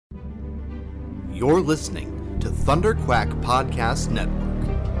You're listening to Thunder Quack Podcast Network.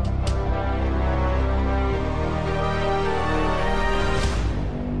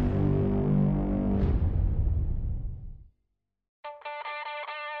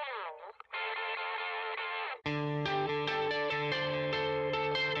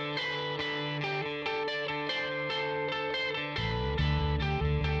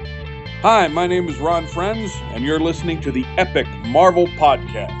 Hi, my name is Ron Frenz, and you're listening to the Epic Marvel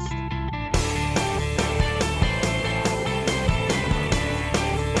Podcast.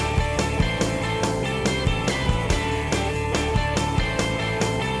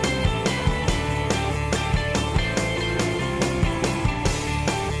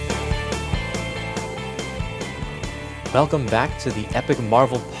 Welcome back to the Epic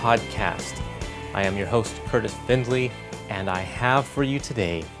Marvel Podcast. I am your host, Kurtis Findley, and I have for you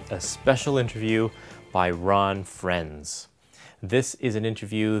today a special interview by Ron Frenz. This is an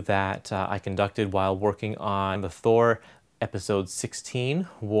interview that I conducted while working on the Thor episode 16,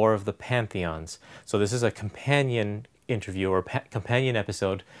 War of the Pantheons. So this is a companion interview or companion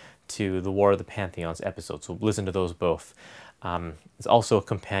episode to the War of the Pantheons episode, so listen to those both. It's also a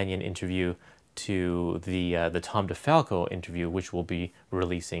companion interview to the Tom DeFalco interview, which we'll be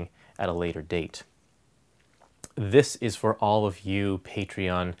releasing at a later date. This is for all of you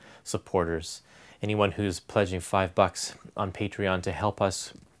Patreon supporters. Anyone who's pledging $5 on Patreon to help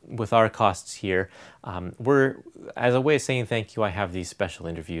us with our costs here. We're, as a way of saying thank you, I have these special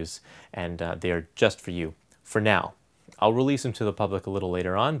interviews, and they are just for you. For now. I'll release them to the public a little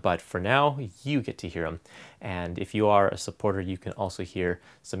later on, but for now, you get to hear them. And if you are a supporter, you can also hear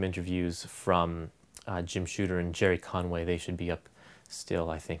some interviews from Jim Shooter and Jerry Conway. They should be up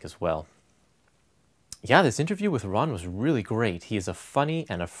still, I think, as well. Yeah, this interview with Ron was really great. He is a funny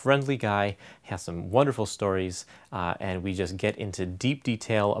and a friendly guy, he has some wonderful stories, and we just get into deep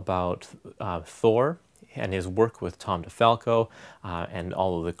detail about Thor and his work with Tom DeFalco and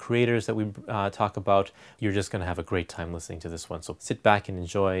all of the creators that we talk about. You're just going to have a great time listening to this one. So sit back and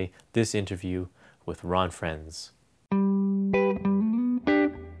enjoy this interview with Ron Frenz.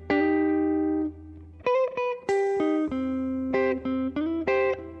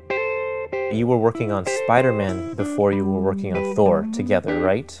 You were working on Spider-Man before you were working on Thor together,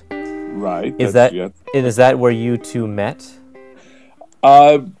 right? Right. Is that where you two met?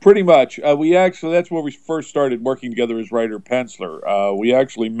 Pretty much. That's where we first started working together as writer-penciler. We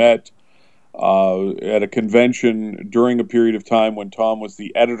actually met at a convention during a period of time when Tom was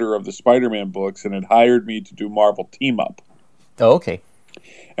the editor of the Spider-Man books and had hired me to do Marvel Team Up. Oh, okay.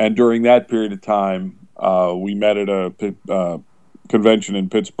 And during that period of time, we met at a convention in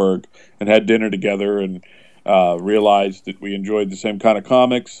Pittsburgh and had dinner together and realized that we enjoyed the same kind of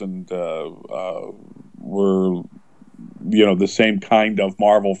comics and were, the same kind of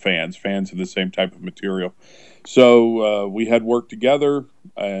Marvel fans of the same type of material. So we had worked together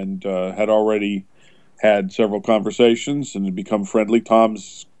and had already had several conversations and had become friendly.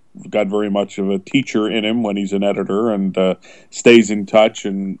 Tom's got very much of a teacher in him when he's an editor and stays in touch,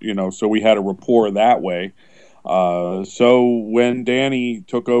 and so we had a rapport that way. So when Danny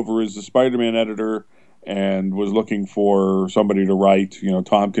took over as the Spider-Man editor and was looking for somebody to write,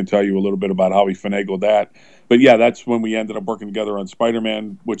 Tom can tell you a little bit about how he finagled that. But yeah, that's when we ended up working together on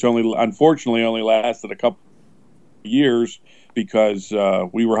Spider-Man, which unfortunately only lasted a couple of years because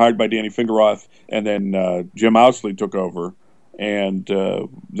we were hired by Danny Fingeroth, and then Jim Owsley took over, and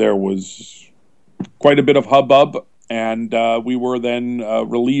there was quite a bit of hubbub, and we were then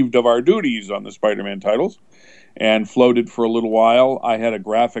relieved of our duties on the Spider-Man titles and floated for a little while. I had a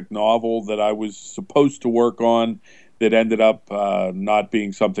graphic novel that I was supposed to work on that ended up not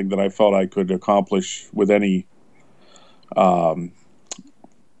being something that I felt I could accomplish with any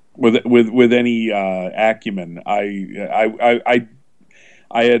with any acumen. I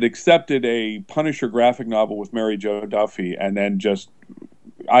had accepted a Punisher graphic novel with Mary Jo Duffy, and then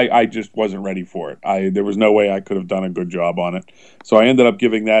I just wasn't ready for it. There was no way I could have done a good job on it, so I ended up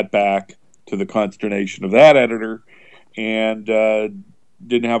giving that back to the consternation of that editor, and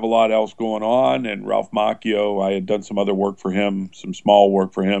didn't have a lot else going on. And Ralph Macchio, I had done some other work for him, some small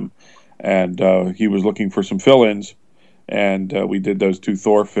work for him, and he was looking for some fill-ins, and we did those 2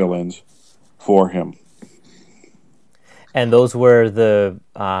 Thor fill-ins for him. And those were the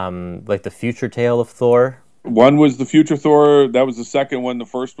the future tale of Thor? One was the Future Thor. That was the second one. The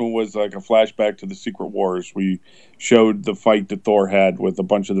first one was like a flashback to the Secret Wars. We showed the fight that Thor had with a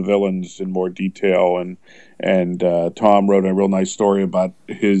bunch of the villains in more detail, and Tom wrote a real nice story about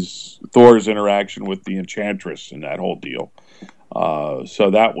Thor's interaction with the Enchantress and that whole deal.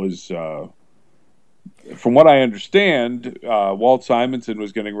 So that was from what I understand, Walt Simonson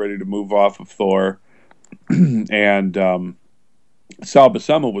was getting ready to move off of Thor, and Sal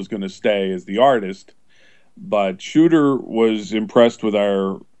Buscema was going to stay as the artist. But Shooter was impressed with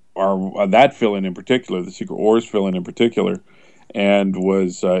our that fill-in in particular, the Secret Wars fill-in in particular, and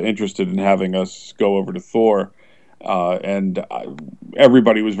was interested in having us go over to Thor.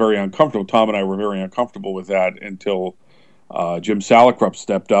 Everybody was very uncomfortable. Tom and I were very uncomfortable with that until Jim Salicrup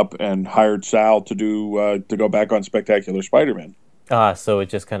stepped up and hired Sal to go back on Spectacular Spider-Man. So it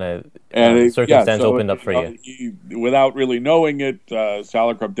just kind of circumstance opened up for you. Without really knowing it,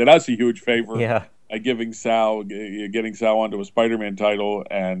 Salicrup did us a huge favor. Yeah. By getting Sal onto a Spider-Man title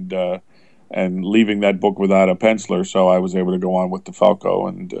and leaving that book without a penciler, so I was able to go on with DeFalco,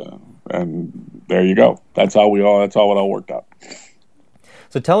 and there you go. That's how it all worked out.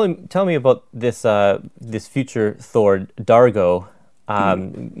 So tell me about this future Thor, Dargo.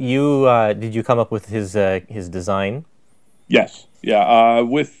 Did you come up with his design? Yes. Yeah,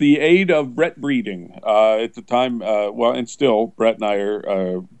 with the aid of Brett Breeding. At the time, and still, Brett and I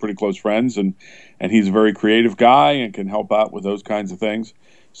are pretty close friends, and he's a very creative guy and can help out with those kinds of things.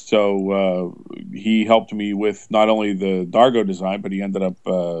 So he helped me with not only the Dargo design, but he ended up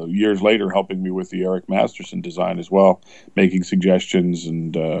years later helping me with the Eric Masterson design as well, making suggestions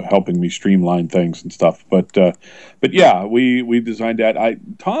and helping me streamline things and stuff. But yeah, we designed that.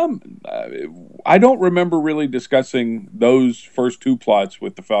 I don't remember really discussing those first two plots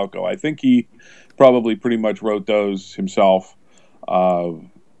with DeFalco. I think he probably pretty much wrote those himself. I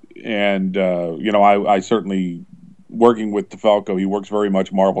certainly, working with DeFalco, he works very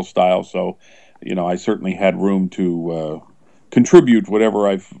much Marvel style, so I certainly had room to contribute whatever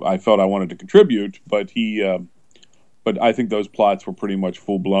I felt I wanted to contribute. But I think those plots were pretty much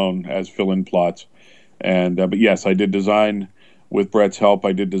full blown as fill-in plots. But yes, I did design, with Brett's help,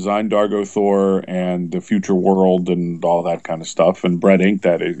 I did design Dargo Thor and the future world and all that kind of stuff. And Brett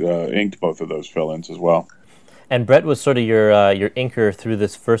inked both of those fill-ins as well. And Brett was sort of your inker through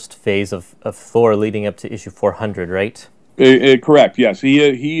this first phase of Thor leading up to issue 400, right? Correct, yes.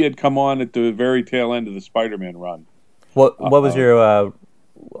 He had come on at the very tail end of the Spider-Man run. What was your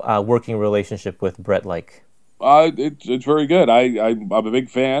working relationship with Brett like? It's very good. I'm a big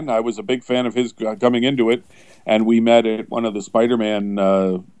fan. I was a big fan of his coming into it, and we met at one of the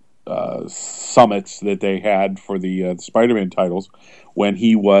Spider-Man summits that they had for the Spider-Man titles, when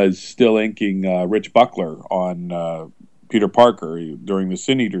he was still inking Rich Buckler on Peter Parker during the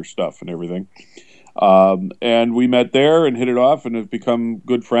Sin Eater stuff and everything. And we met there and hit it off and have become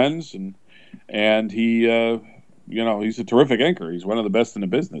good friends. And he, he's a terrific inker. He's one of the best in the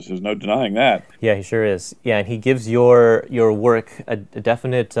business. There's no denying that. Yeah, he sure is. Yeah, and he gives your work a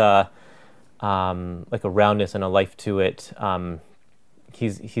definite like a roundness and a life to it.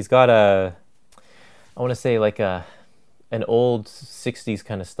 He's got I want to say like an old 60s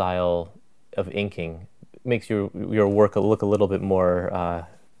kind of style of inking. Makes your work look a little bit more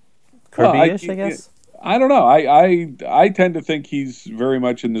Kirby-ish, I guess. I don't know. I tend to think he's very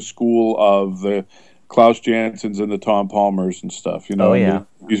much in the school of the Klaus Jansons and the Tom Palmers and stuff. Oh, yeah.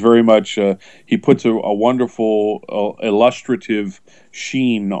 He's very much, he puts a wonderful, illustrative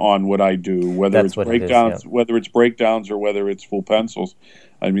sheen on what I do, whether it's breakdowns, whether it's breakdowns or whether it's full pencils.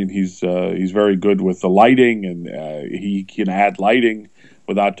 I mean, he's very good with the lighting, and he can add lighting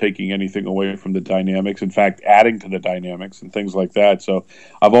without taking anything away from the dynamics. In fact, adding to the dynamics and things like that. So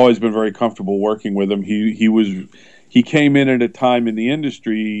I've always been very comfortable working with him. He came in at a time in the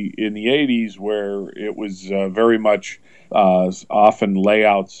industry in the 80s where it was very much often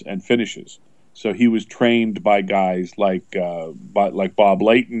layouts and finishes. So he was trained by guys like Bob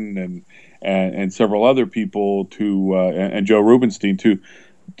Layton and several other people and Joe Rubenstein to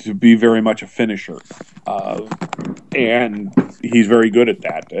be very much a finisher. And he's very good at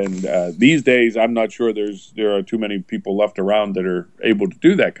that. And these days, I'm not sure there are too many people left around that are able to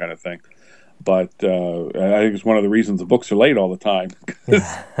do that kind of thing. But I think it's one of the reasons the books are late all the time.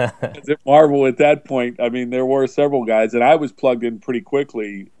 At Marvel at that point, I mean, there were several guys, and I was plugged in pretty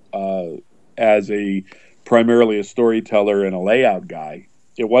quickly as primarily a storyteller and a layout guy.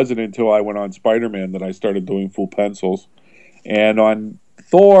 It wasn't until I went on Spider-Man that I started doing full pencils. And on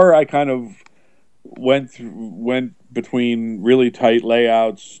Thor, I kind of went between really tight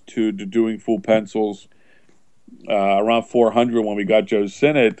layouts to doing full pencils. Around 400, when we got Joe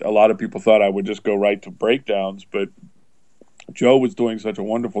Sinnott, a lot of people thought I would just go right to breakdowns, but Joe was doing such a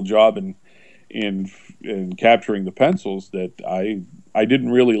wonderful job in capturing the pencils that I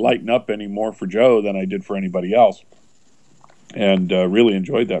didn't really lighten up any more for Joe than I did for anybody else, and really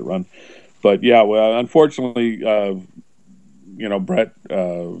enjoyed that run. But yeah, well, unfortunately, Brett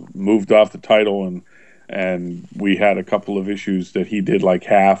moved off the title, and we had a couple of issues that he did like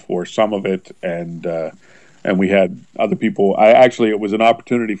half or some of it, and we had other people. It was an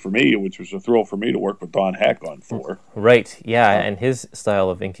opportunity for me, which was a thrill for me to work with Don Heck on Thor. Right, yeah, and his style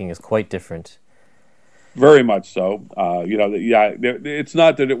of inking is quite different. Very much so. It's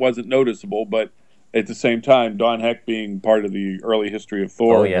not that it wasn't noticeable, but at the same time, Don Heck being part of the early history of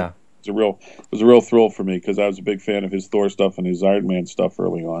Thor, it was a real thrill for me because I was a big fan of his Thor stuff and his Iron Man stuff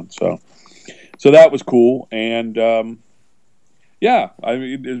early on. So that was cool, and Brett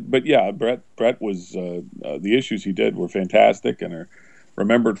was the issues he did were fantastic and are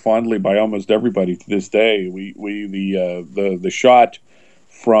remembered fondly by almost everybody to this day. The shot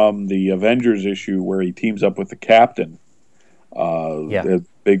from the Avengers issue where he teams up with the Captain, the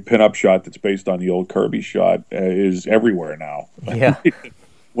big pinup shot that's based on the old Kirby shot, is everywhere now. Yeah.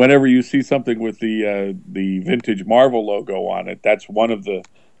 Whenever you see something with the vintage Marvel logo on it, that's one of the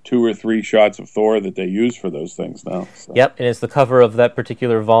 2 or 3 shots of Thor that they use for those things now. So. Yep, and it's the cover of that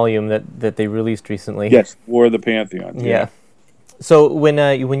particular volume that they released recently. Yes, War of the Pantheons. Yeah. So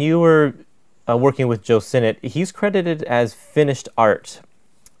when you were working with Joe Sinnott, he's credited as finished art.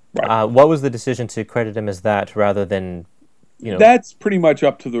 Right. What was the decision to credit him as that rather than, That's pretty much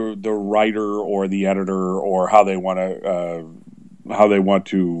up to the writer or the editor or how they want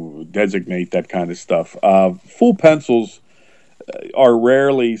to designate that kind of stuff. Full pencils are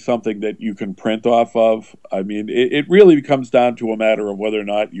rarely something that you can print off of. I mean, it really comes down to a matter of whether or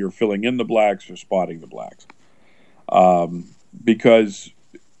not you're filling in the blacks or spotting the blacks. Because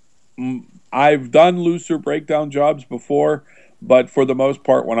I've done looser breakdown jobs before, but for the most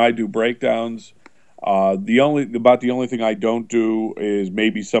part, when I do breakdowns, the only thing I don't do is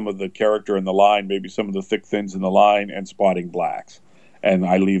maybe some of the character in the line, maybe some of the thick thins in the line, and spotting blacks, and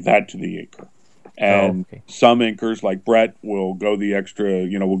I leave that to the inker. And some inkers like Brett will go the extra,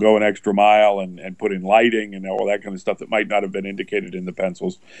 will go an extra mile and put in lighting and all that kind of stuff that might not have been indicated in the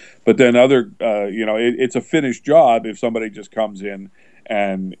pencils. But then it's a finished job if somebody just comes in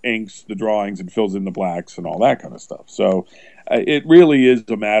and inks the drawings and fills in the blacks and all that kind of stuff. So it really is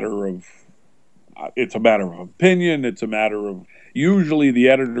a matter of opinion. It's a matter of, usually the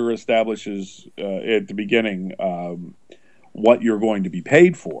editor establishes at the beginning what you're going to be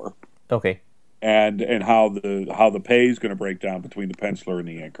paid for. Okay. And how the pay is going to break down between the penciler and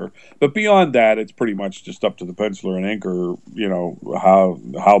the inker. But beyond that, it's pretty much just up to the penciler and inker,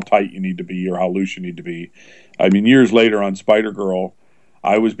 how tight you need to be or how loose you need to be. I mean, years later on Spider-Girl,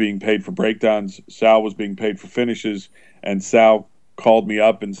 I was being paid for breakdowns, Sal was being paid for finishes, and Sal called me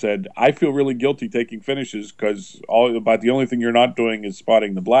up and said, I feel really guilty taking finishes because the only thing you're not doing is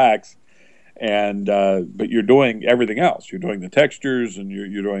spotting the blacks. And but you're doing everything else. You're doing the textures and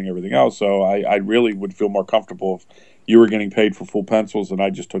you're doing everything else. So I really would feel more comfortable if you were getting paid for full pencils and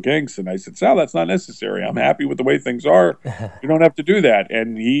I just took inks. And I said, Sal, that's not necessary. I'm happy with the way things are. You don't have to do that.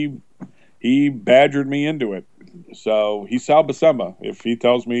 And he badgered me into it. So he's Sal Buscema. If he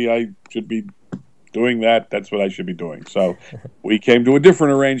tells me I should be doing that, that's what I should be doing. So we came to a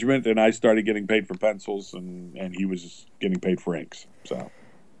different arrangement, and I started getting paid for pencils, and he was getting paid for inks. So.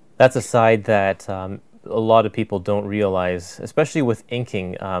 That's a side that a lot of people don't realize, especially with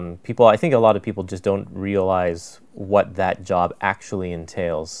inking. I think a lot of people just don't realize what that job actually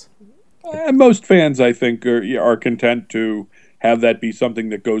entails. Most fans, I think, are content to have that be something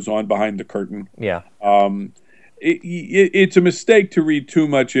that goes on behind the curtain. Yeah. It's a mistake to read too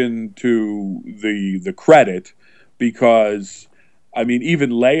much into the credit because, I mean, even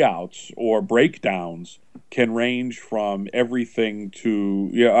layouts or breakdowns can range from everything to,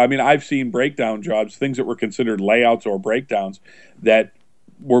 I've seen breakdown jobs, things that were considered layouts or breakdowns that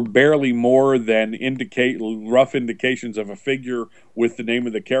were barely more than rough indications of a figure with the name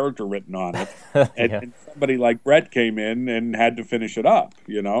of the character written on it. And somebody like Brett came in and had to finish it up,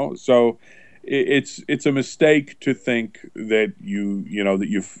 So it's a mistake to think that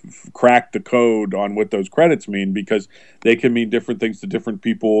you've cracked the code on what those credits mean, because they can mean different things to different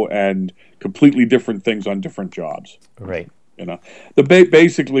people and completely different things on different jobs. Right.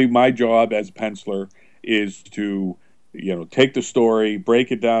 Basically my job as a penciler is to take the story,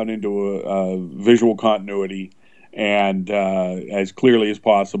 break it down into a visual continuity and as clearly as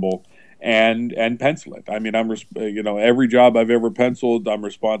possible. And pencil it. I mean, every job I've ever penciled, I'm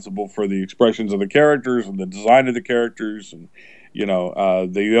responsible for the expressions of the characters and the design of the characters. And,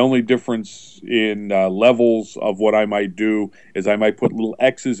 the only difference in levels of what I might do is I might put little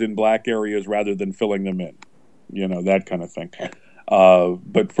X's in black areas rather than filling them in, that kind of thing.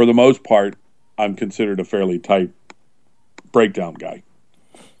 But for the most part, I'm considered a fairly tight breakdown guy.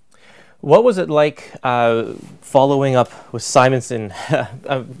 What was it like following up with Simonson,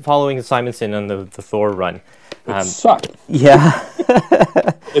 following Simonson on the Thor run? It sucked. Yeah.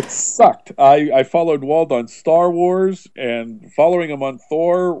 It sucked. I followed Walt on Star Wars, and following him on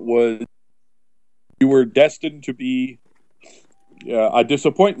Thor was, you were destined to be a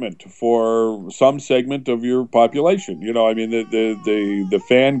disappointment for some segment of your population. You know, I mean, the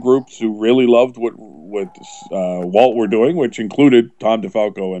fan groups who really loved what Walt were doing, which included Tom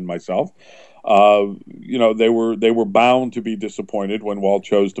DeFalco and myself. You know, they were bound to be disappointed when Walt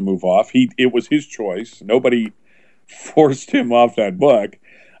chose to move off. It was his choice. Nobody forced him off that book.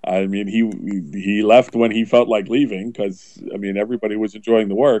 I mean, he left when he felt like leaving, because I mean, everybody was enjoying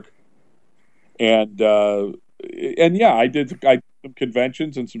the work. And yeah, I did some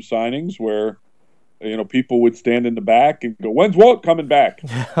conventions and some signings where, you know, people would stand in the back and go, "When's Walt coming back?"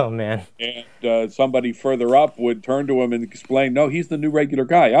 Oh man! And somebody further up would turn to him and explain, "No, he's the new regular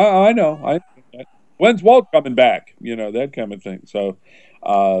guy." I know. When's Walt coming back? You know, that kind of thing. So,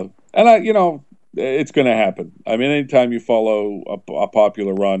 you know, it's going to happen. I mean, anytime you follow a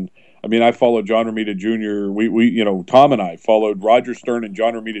popular run. I mean, I followed John Romita Jr. We you know, Tom and I followed Roger Stern and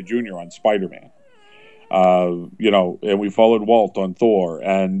John Romita Jr. on Spider-Man. You know, and we followed Walt on Thor,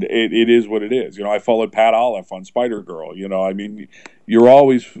 and it is what it is. You know, I followed Pat Olive on Spider-Girl. You know, I mean, you're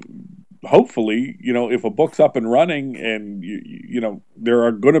always, hopefully, you know, if a book's up and running, and you know, there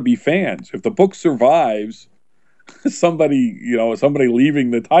are going to be fans. If the book survives somebody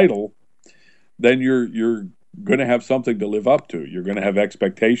leaving the title, then you're going to have something to live up to. You're going to have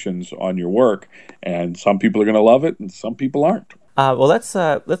expectations on your work, and some people are going to love it, and some people aren't. Well, let's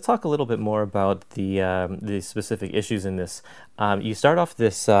talk a little bit more about the specific issues in this. You start off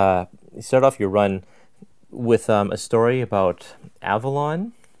your run with a story about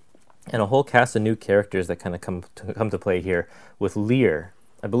Avalon and a whole cast of new characters that kind of come to play here with Lear.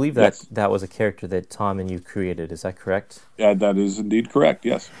 I believe that was a character that Tom and you created. Is that correct? Yeah, that is indeed correct.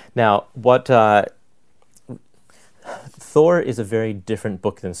 Yes. Now, Thor is a very different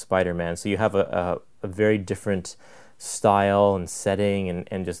book than Spider-Man, so you have a very different style and setting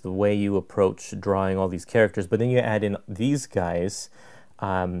and just the way you approach drawing all these characters. But then you add in these guys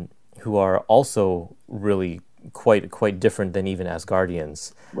who are also really quite different than even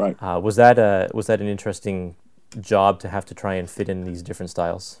Asgardians. Right. Was that an interesting job to have to try and fit in these different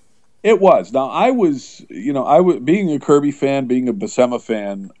styles? It was. Now, I was being a Kirby fan, being a Buscema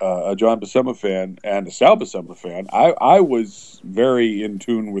fan, a John Buscema fan, and a Sal Buscema fan. I was very in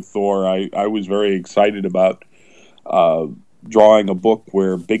tune with Thor. I was very excited about drawing a book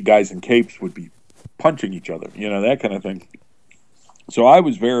where big guys in capes would be punching each other, you know, that kind of thing. So I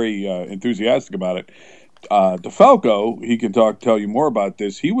was very enthusiastic about it. DeFalco, he can tell you more about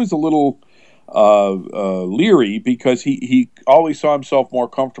this. He was a little leery because he always saw himself more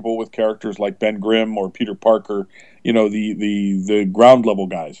comfortable with characters like Ben Grimm or Peter Parker, you know, the ground level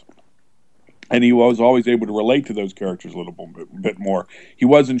guys. And he was always able to relate to those characters a little bit more. He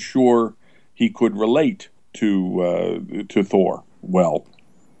wasn't sure he could relate to Thor well.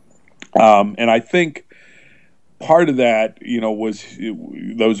 And I think part of that, you know, was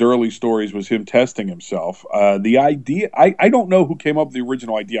those early stories was him testing himself. The idea, I don't know who came up with the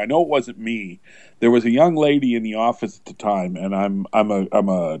original idea. I know it wasn't me. There was a young lady in the office at the time, and I'm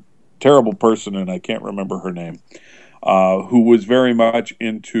a terrible person, and I can't remember her name, who was very much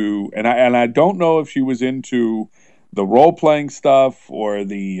into, and I don't know if she was into the role-playing stuff or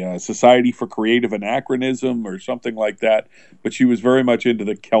the Society for Creative Anachronism or something like that, but she was very much into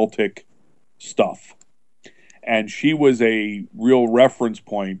the Celtic stuff. And she was a real reference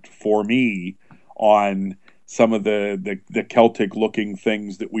point for me on some of the Celtic-looking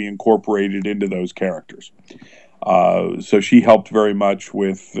things that we incorporated into those characters. So she helped very much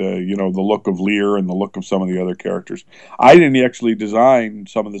with, you know, the look of Lear and the look of some of the other characters. I didn't actually design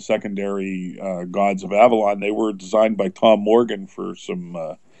some of the secondary gods of Avalon. They were designed by Tom Morgan for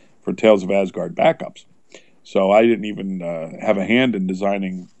Tales of Asgard backups. So I didn't even have a hand in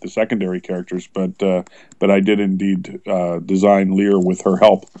designing the secondary characters, but I did indeed design Lear with her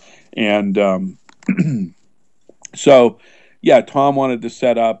help. And so, yeah, Tom wanted to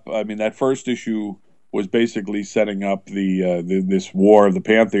set up. I mean, that first issue was basically setting up this war of the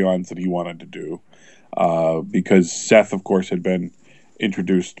Pantheons that he wanted to do, because Seth, of course, had been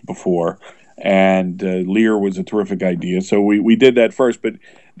introduced before, and Lear was a terrific idea. So we did that first, but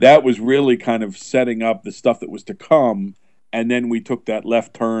that was really kind of setting up the stuff that was to come, and then we took that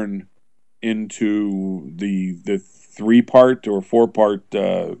left turn into the 3-part or 4-part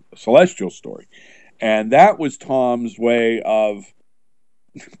Celestial story. And that was Tom's way of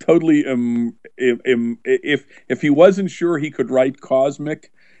totally if he wasn't sure he could write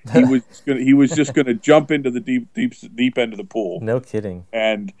cosmic, he was just gonna jump into the deep end of the pool. No kidding.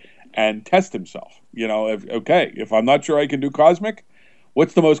 And test himself. If I'm not sure I can do cosmic,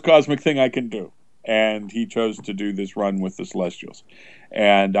 what's the most cosmic thing I can do? And he chose to do this run with the Celestials,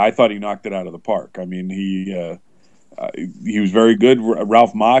 and I thought he knocked it out of the park. I mean, he was very good.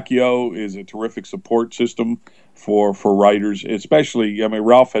 Ralph Macchio is a terrific support system for writers, especially. I mean,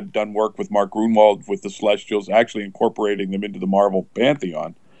 Ralph had done work with Mark Grunwald with the Celestials, actually incorporating them into the Marvel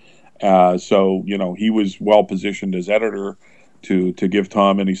Pantheon. So he was well positioned as editor to give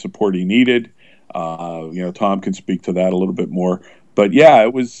Tom any support he needed. Tom can speak to that a little bit more. But yeah,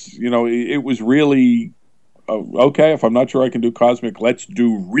 it was really okay. If I'm not sure I can do cosmic, let's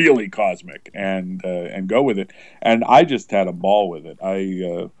do really cosmic and go with it. And I just had a ball with it.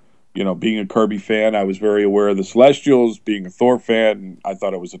 Being a Kirby fan, I was very aware of the Celestials. Being a Thor fan, I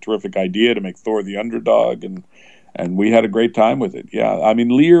thought it was a terrific idea to make Thor the underdog, and we had a great time with it. Yeah, I mean,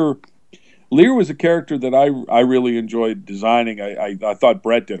 Lear was a character that I really enjoyed designing. I thought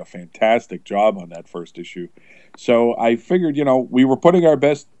Brett did a fantastic job on that first issue. So I figured, we were putting our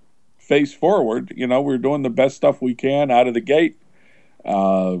best face forward. We were doing the best stuff we can out of the gate.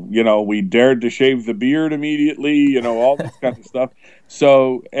 We dared to shave the beard immediately, all this kind of stuff.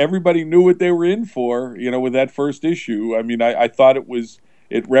 So everybody knew what they were in for, with that first issue. I mean, I thought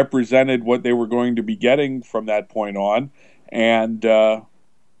it represented what they were going to be getting from that point on. And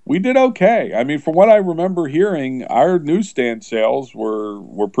we did okay. I mean, from what I remember hearing, our newsstand sales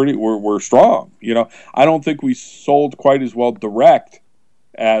were strong. I don't think we sold quite as well direct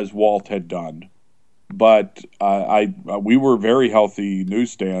as Walt had done, but we were very healthy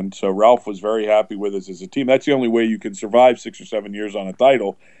newsstand. So Ralph was very happy with us as a team. That's the only way you can survive 6 or 7 years on a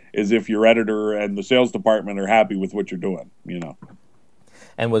title, is if your editor and the sales department are happy with what you're doing.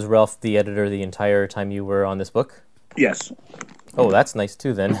 And was Ralph the editor the entire time you were on this book? Yes. Oh, that's nice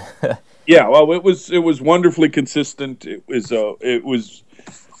too, then. Yeah, well, it was wonderfully consistent. It was.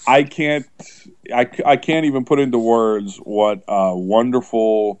 I can't even put into words what a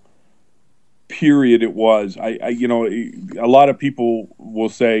wonderful period it was. A lot of people will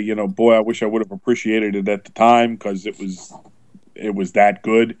say, boy, I wish I would have appreciated it at the time because it was that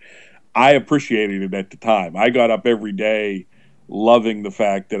good. I appreciated it at the time. I got up every day loving the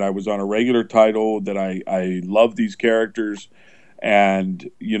fact that I was on a regular title, that I loved these characters. And,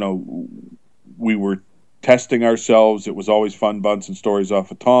 we were testing ourselves. It was always fun bouncing stories off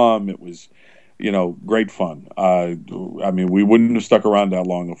of Tom. It was, great fun. I mean, we wouldn't have stuck around that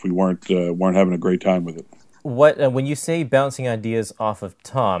long if we weren't having a great time with it. What when you say bouncing ideas off of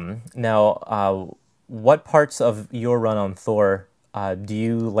Tom, now, what parts of your run on Thor do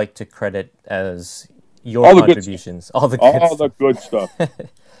you like to credit as your contributions? All the good stuff.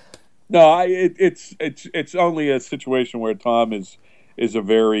 No, it's only a situation where Tom is a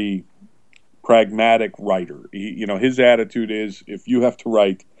very pragmatic writer. His attitude is, if you have to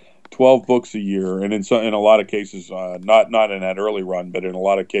write 12 books a year, and in a lot of cases, not in that early run, but in a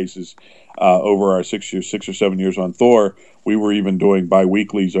lot of cases over our 6 or 7 years on Thor, we were even doing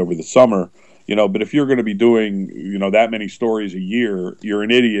bi-weeklies over the summer. But if you're going to be doing that many stories a year, you're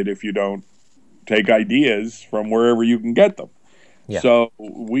an idiot if you don't take ideas from wherever you can get them. Yeah. So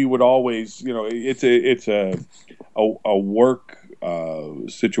we would always, it's a work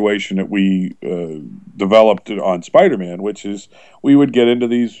situation that we developed on Spider-Man, which is we would get into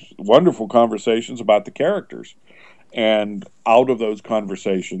these wonderful conversations about the characters, and out of those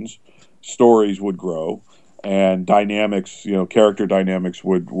conversations, stories would grow, and dynamics, character dynamics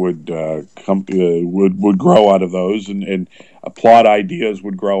would grow out of those, and plot ideas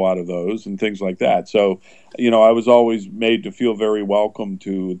would grow out of those, and things like that. So, I was always made to feel very welcome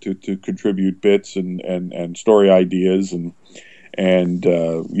to contribute bits and story ideas, and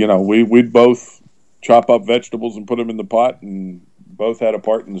we'd both chop up vegetables and put them in the pot, and both had a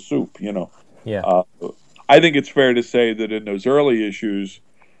part in the soup. Yeah. I think it's fair to say that in those early issues,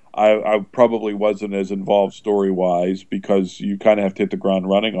 I probably wasn't as involved story-wise, because you kind of have to hit the ground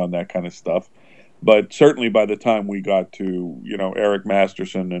running on that kind of stuff. But certainly by the time we got to, Eric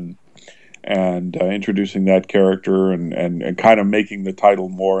Masterson and introducing that character and kind of making the title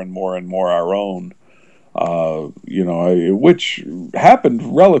more and more and more our own, which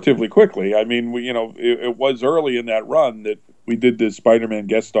happened relatively quickly. I mean, it was early in that run that we did this Spider-Man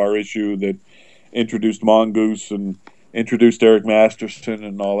guest star issue that introduced Mongoose and introduced Eric Masterson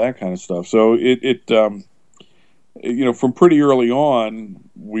and all that kind of stuff. So it from pretty early on,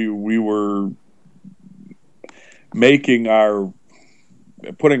 we were making our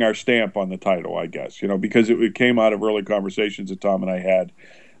putting our stamp on the title, I guess, because it came out of early conversations that Tom and I had,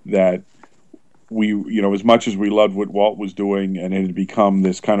 that we, as much as we loved what Walt was doing and it had become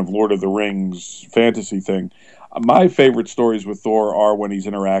this kind of Lord of the Rings fantasy thing, my favorite stories with Thor are when he's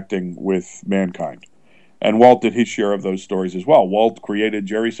interacting with mankind. And Walt did his share of those stories as well. Walt created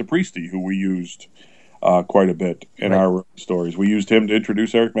Jerry Sapristi, who we used quite a bit in our stories. We used him to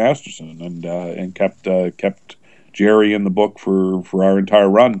introduce Eric Masterson, and kept Jerry in the book for our entire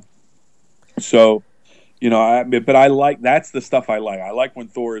run. So, but I like, that's the stuff I like. I like when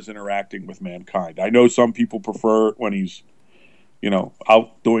Thor is interacting with mankind. I know some people prefer when he's,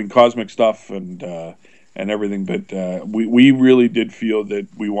 out doing cosmic stuff and everything, but we really did feel that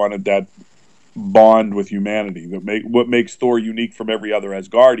we wanted that bond with humanity. What makes Thor unique from every other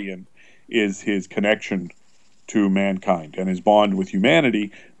Asgardian is his connection to mankind and his bond with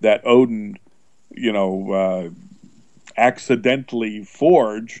humanity that Odin, accidentally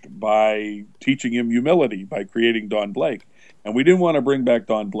forged by teaching him humility, by creating Don Blake. And we didn't want to bring back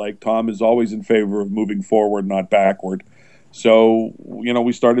Don Blake. Tom is always in favor of moving forward, not backward. So,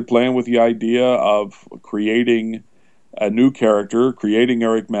 we started playing with the idea of creating a new character, creating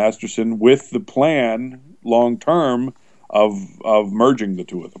Eric Masterson, with the plan long term of merging the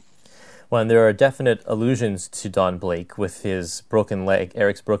two of them. Well, and there are definite allusions to Don Blake with his broken leg,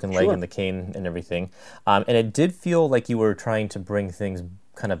 Eric's broken leg, Sure. and the cane and everything. And it did feel like you were trying to bring things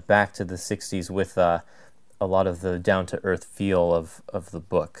kind of back to the 60s with a lot of the down-to-earth feel of the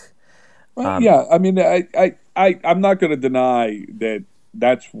book. Well, yeah, I mean, I'm not going to deny that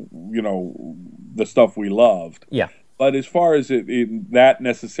that's, the stuff we loved. Yeah. But as far as that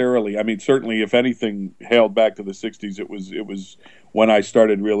necessarily, I mean, certainly if anything hailed back to the 60s, it was when I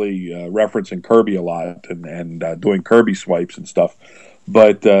started really referencing Kirby a lot and doing Kirby swipes and stuff.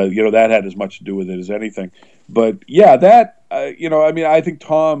 But, that had as much to do with it as anything. But, yeah, that, I think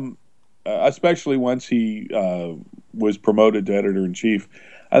Tom, especially once he was promoted to editor-in-chief,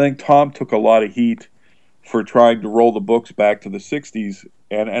 I think Tom took a lot of heat for trying to roll the books back to the 60s.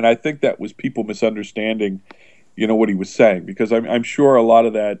 And I think that was people misunderstanding what he was saying, because I'm sure a lot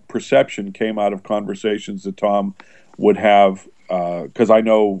of that perception came out of conversations that Tom would have, because I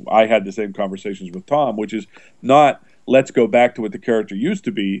know I had the same conversations with Tom, which is not let's go back to what the character used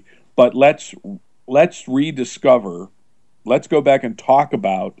to be, but let's rediscover, let's go back and talk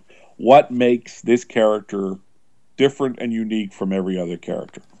about what makes this character different and unique from every other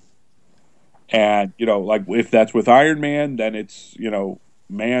character. And, like if that's with Iron Man, then it's,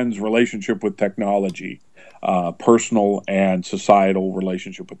 man's relationship with technology, personal and societal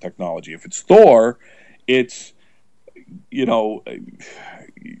relationship with technology. If it's Thor, it's,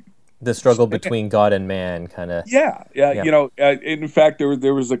 The struggle between God and man, kind of. Yeah. In fact,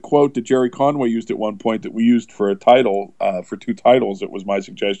 there was a quote that Jerry Conway used at one point that we used for a title, for two titles. It was my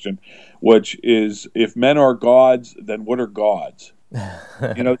suggestion, which is, if men are gods, then what are gods?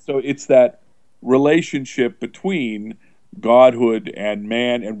 So it's that relationship between godhood and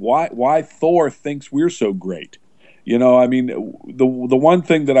man, and why Thor thinks we're so great. The one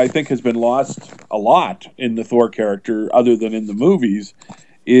thing that I think has been lost a lot in the Thor character, other than in the movies,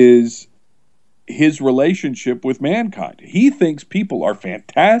 is his relationship with mankind. He thinks people are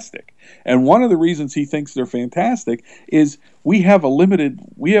fantastic, and one of the reasons he thinks they're fantastic is we have such a limited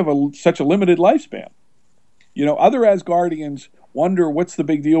lifespan. Other Asgardians wonder what's the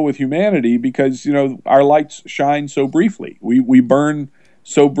big deal with humanity, because our lights shine so briefly, we burn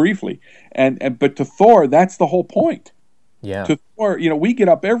so briefly, but to Thor, that's the whole point. Yeah. To Thor, we get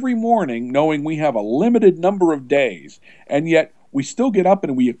up every morning knowing we have a limited number of days, and yet we still get up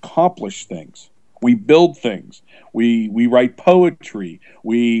and we accomplish things. We build things. We write poetry.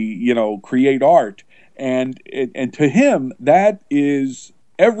 We create art, and to him that is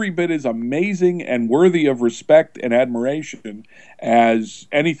every bit as amazing and worthy of respect and admiration as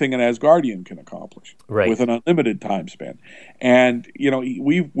anything an Asgardian can accomplish, right, with an unlimited time span. And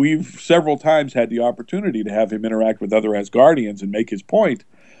we've several times had the opportunity to have him interact with other Asgardians and make his point,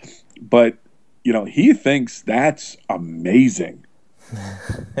 but he thinks that's amazing.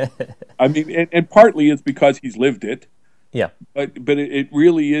 I mean, and partly it's because he's lived it. Yeah, but it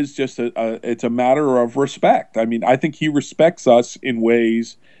really is just it's a matter of respect. I mean, I think he respects us in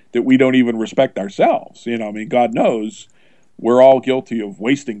ways that we don't even respect ourselves. God knows we're all guilty of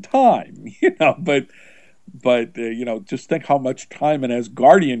wasting time. But just think how much time an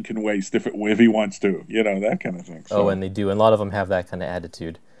Asgardian can waste if he wants to. That kind of thing. So. Oh, and they do, and a lot of them have that kind of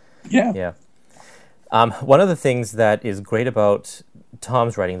attitude. Yeah. Yeah. One of the things that is great about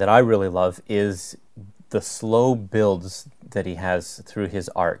Tom's writing that I really love is the slow builds that he has through his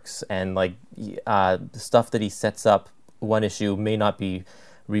arcs, and the stuff that he sets up one issue may not be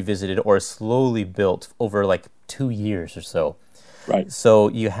revisited or slowly built over like 2 years or so. Right. So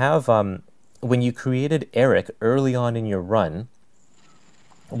you have, when you created Eric early on in your run,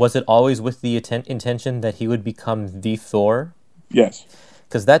 was it always with the intention that he would become the Thor? Yes.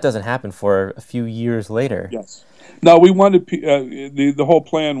 Because that doesn't happen for a few years later. Yes. No, we wanted the whole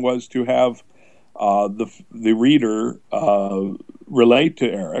plan was to have the reader relate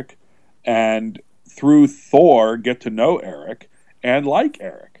to Eric, and through Thor get to know Eric and like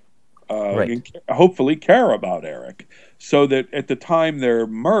Eric, and hopefully care about Eric, so that at the time they're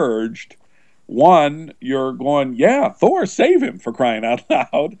merged, one, you're going, yeah, Thor, save him, for crying out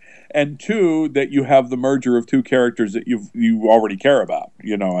loud, and two, that you have the merger of two characters that you already care about.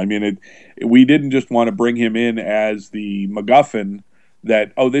 You know, I mean, we didn't just want to bring him in as the MacGuffin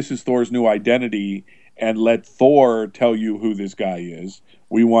that, oh, this is Thor's new identity, and let Thor tell you who this guy is.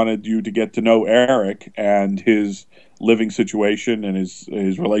 We wanted you to get to know Eric and his living situation and his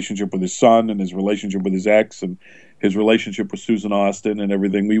relationship with his son and his relationship with his ex and his relationship with Susan Austin and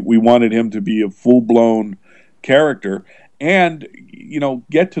everything. We wanted him to be a full-blown character and, you know,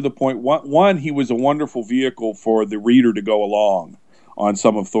 get to the point. One, he was a wonderful vehicle for the reader to go along on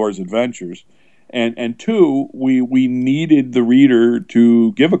some of Thor's adventures. And two, we needed the reader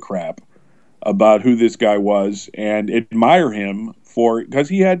to give a crap about who this guy was and admire him because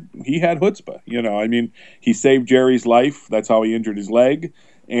he had chutzpah. You know, I mean, he saved Jerry's life. That's how he injured his leg.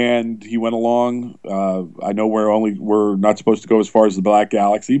 And he went along. I know we're not supposed to go as far as the Black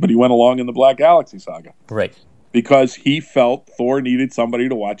Galaxy, but he went along in the Black Galaxy saga, right? Because he felt Thor needed somebody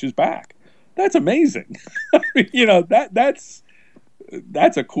to watch his back. That's amazing. I mean, you know, that's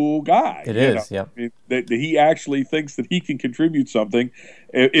a cool guy. It is, know? Yeah. I mean, that he actually thinks that he can contribute something,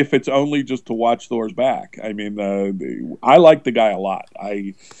 if it's only just to watch Thor's back. I mean, I like the guy a lot.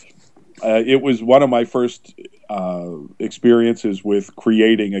 It was one of my first experiences with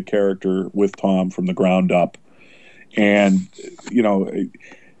creating a character with Tom from the ground up. And, you know,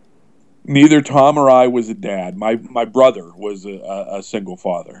 neither Tom or I was a dad. My brother was a single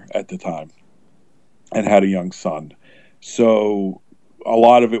father at the time and had a young son. So a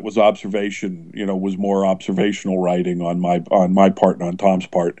lot of it was observation, you know, was more observational writing on my part and on Tom's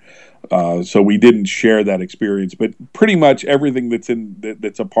part. So we didn't share that experience, but pretty much everything that's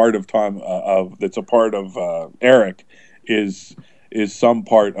a part of that's a part of Eric is some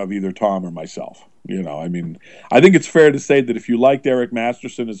part of either Tom or myself. You know, I mean, I think it's fair to say that if you liked Eric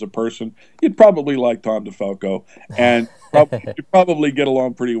Masterson as a person, you'd probably like Tom DeFalco, and you'd probably get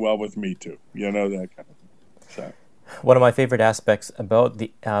along pretty well with me too. You know, that kind of thing. So. One of my favorite aspects about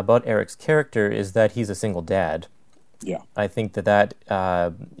Eric's character is that he's a single dad. Yeah, I think that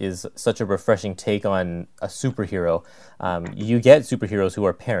is such a refreshing take on a superhero. You get superheroes who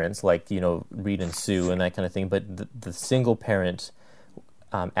are parents, like, you know, Reed and Sue and that kind of thing, but the single parent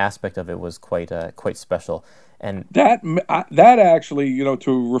aspect of it was quite special. And that actually, you know,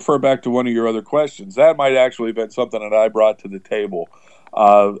 to refer back to one of your other questions, that might actually have been something that I brought to the table.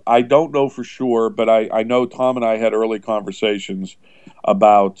 I don't know for sure, but I know Tom and I had early conversations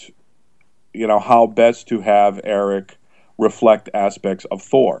about, you know, how best to have Eric reflect aspects of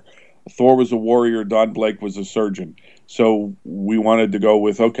Thor. Thor was a warrior, Don Blake was a surgeon. So we wanted to go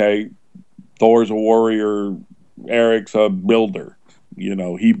with, okay, Thor's a warrior, Eric's a builder. You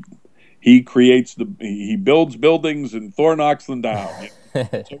know, he builds buildings and Thor knocks them down.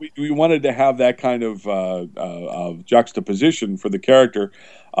 So we wanted to have that kind of juxtaposition for the character.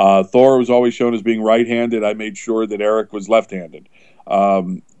 Thor was always shown as being right-handed. I made sure that Eric was left-handed.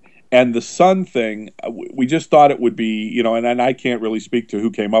 And the son thing, we just thought it would be, you know, and I can't really speak to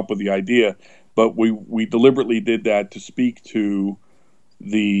who came up with the idea, but we deliberately did that to speak to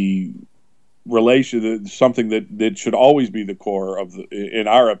the relation, something that should always be the core of in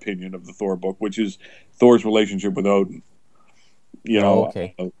our opinion, of the Thor book, which is Thor's relationship with Odin. You know,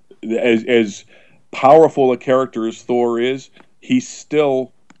 okay. As powerful a character as Thor is, he's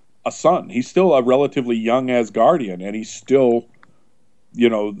still a son. He's still a relatively young Asgardian, and he's still, you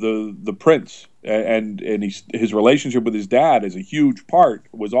know, the prince. And his relationship with his dad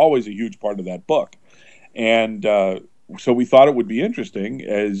was always a huge part of that book. And so we thought it would be interesting,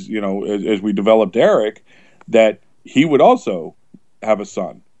 as you know, as we developed Eric, that he would also have a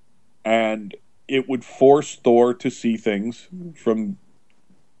son, and it would force Thor to see things from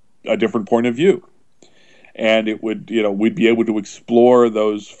a different point of view. And it would, you know, we'd be able to explore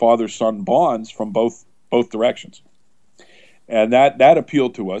those father-son bonds from both directions. And that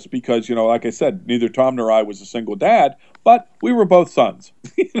appealed to us because, you know, like I said, neither Tom nor I was a single dad, but we were both sons.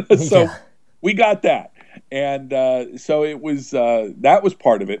 So we got that. And so it was that was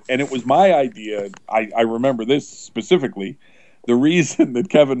part of it, and it was my idea. I remember this specifically. The reason that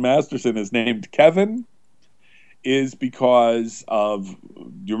Kevin Masterson is named Kevin is because of,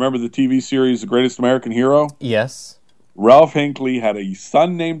 do you remember the TV series The Greatest American Hero? Yes. Ralph Hinckley had a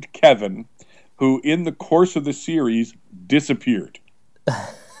son named Kevin who, in the course of the series, disappeared.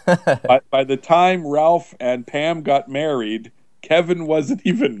 By the time Ralph and Pam got married, Kevin wasn't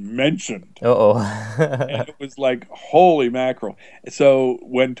even mentioned. Uh-oh. And it was like, holy mackerel. So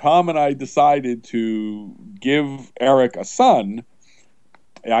when Tom and I decided to give Eric a son,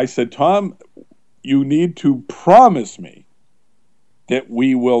 I said, Tom, you need to promise me that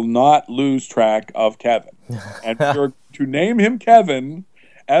we will not lose track of Kevin. And we're to name him Kevin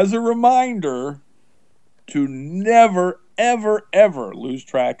as a reminder to never, ever, ever lose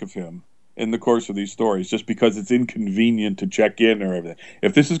track of him in the course of these stories, just because it's inconvenient to check in or everything.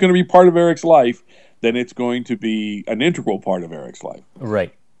 If this is going to be part of Eric's life, then it's going to be an integral part of Eric's life.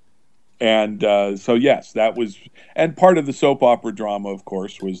 Right. And so, yes, that was, and part of the soap opera drama, of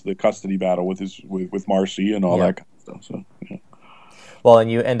course, was the custody battle with Marcy and all that kind of stuff. So, yeah. Well,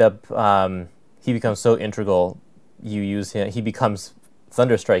 and you end up, he becomes so integral, you use him, he becomes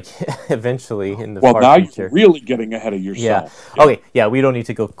Thunderstrike eventually in the far future. Well, now you're really getting ahead of yourself. Yeah. Okay, yeah, we don't need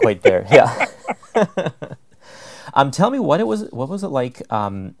to go quite there. Yeah. Tell me what was it like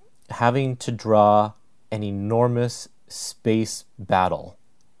having to draw an enormous space battle?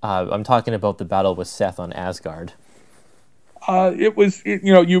 I'm talking about the battle with Seth on Asgard.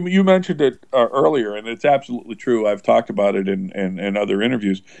 You mentioned it earlier, and it's absolutely true. I've talked about it in other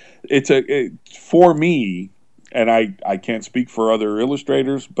interviews. For me, and I can't speak for other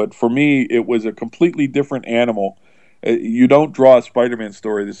illustrators, but for me, it was a completely different animal. You don't draw a Spider-Man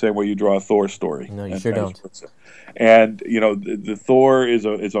story the same way you draw a Thor story. No, you sure don't. And the Thor is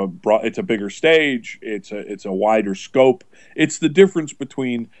a bigger stage. It's a wider scope. It's the difference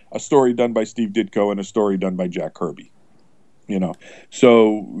between a story done by Steve Ditko and a story done by Jack Kirby.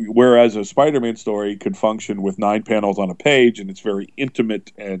 So whereas a Spider-Man story could function with 9 panels on a page, and it's very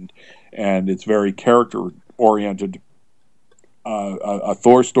intimate and it's very character-oriented, a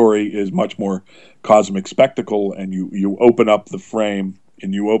Thor story is much more cosmic spectacle, and you open up the frame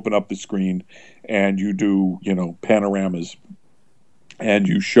and you open up the screen and you do panoramas and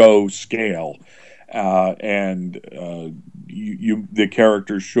you show scale, and the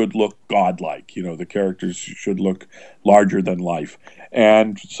characters should look godlike. The characters should look larger than life,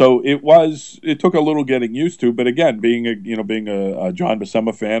 and so it took a little getting used to. But again, being a John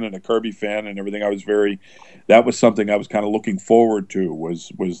Buscema fan and a Kirby fan and everything, that was something I was kind of looking forward to,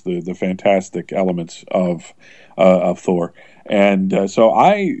 was the fantastic elements of Thor, and so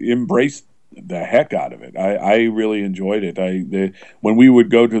I embraced the heck out of it. I really enjoyed it. When we would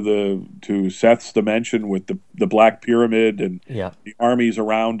go to Seth's dimension with the Black Pyramid and the armies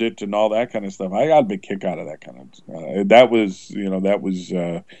around it and all that kind of stuff, I got a big kick out of that kind of. That was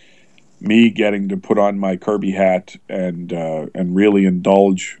me getting to put on my Kirby hat and really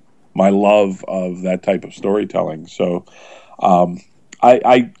indulge my love of that type of storytelling. So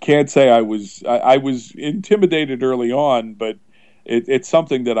I can't say I was intimidated early on, but it's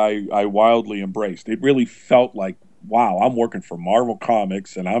something that I wildly embraced. It really felt like, wow, I'm working for Marvel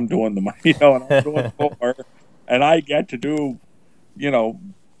Comics, and I'm doing and I'm doing Thor, and I get to do,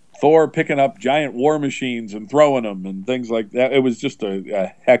 Thor picking up giant war machines and throwing them and things like that. It was just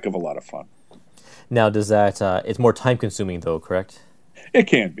a heck of a lot of fun. Now, does that it's more time consuming though, correct? It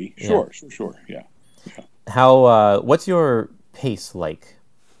can be, sure, yeah. How what's your pace like,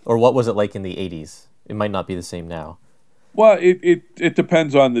 or what was it like in the 80s? It might not be the same now. Well, it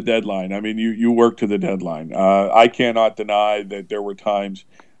depends on the deadline. I mean, you work to the deadline. I cannot deny that there were times.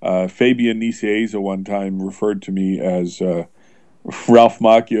 Fabian Nicieza one time referred to me as Ralph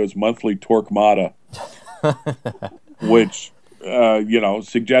Macchio's monthly Torquemada, which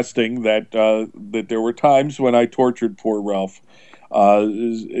suggesting that there were times when I tortured poor Ralph.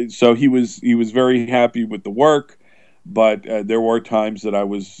 So he was very happy with the work. But there were times that I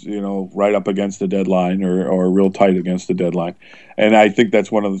was, right up against the deadline or real tight against the deadline. And I think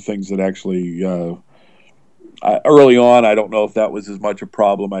that's one of the things that actually, early on, I don't know if that was as much a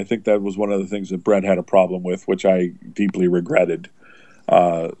problem. I think that was one of the things that Brett had a problem with, which I deeply regretted,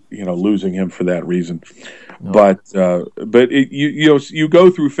 losing him for that reason. No. But you go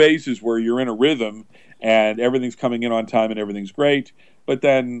through phases where you're in a rhythm and everything's coming in on time and everything's great. But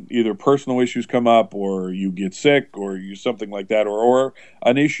then either personal issues come up, or you get sick, or something like that, or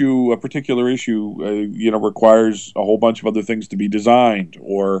a particular issue, requires a whole bunch of other things to be designed,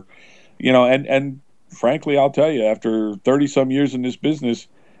 or, and frankly, I'll tell you, after 30 some years in this business,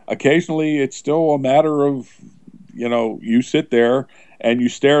 occasionally it's still a matter of, you sit there and you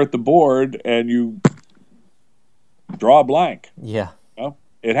stare at the board and you draw a blank. Yeah.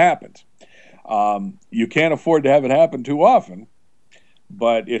 It happens. You can't afford to have it happen too often,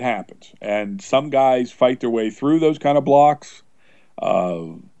 but it happens. And some guys fight their way through those kind of blocks.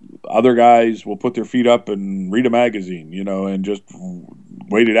 Other guys will put their feet up and read a magazine, and just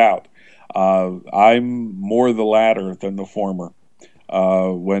wait it out. I'm more the latter than the former.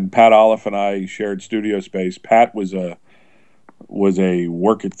 When Pat Olive and I shared studio space, Pat was a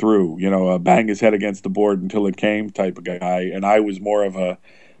work it through, bang his head against the board until it came type of guy, and I was more of a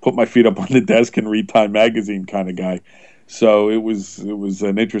put my feet up on the desk and read Time magazine kind of guy. So it was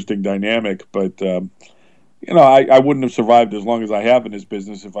an interesting dynamic, but I wouldn't have survived as long as I have in this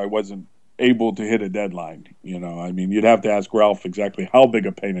business if I wasn't able to hit a deadline. You'd have to ask Ralph exactly how big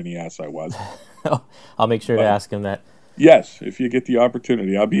a pain in the ass I was. I'll make sure to ask him that. Yes, if you get the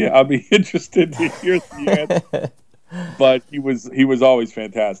opportunity, I'll be interested to hear the answer. But he was always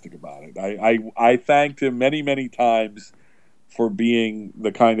fantastic about it. I thanked him many, many times for being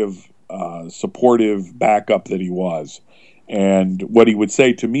the kind of supportive backup that he was. And what he would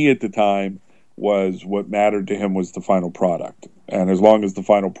say to me at the time was what mattered to him was the final product. And as long as the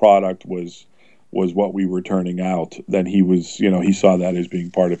final product was what we were turning out, then he was, he saw that as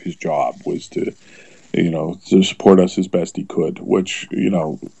being part of his job, was to support us as best he could, which, you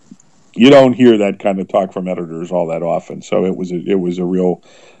don't hear that kind of talk from editors all that often. So it was a real,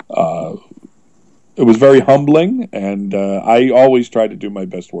 it was very humbling, and I always tried to do my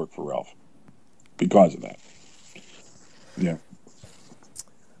best work for Ralph because of that. Yeah.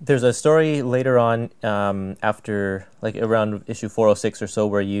 There's a story later on, after, like around issue 406 or so,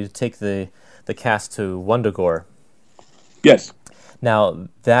 where you take the cast to Wundagore. Yes. Now,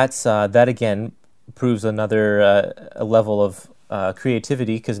 that again proves another a level of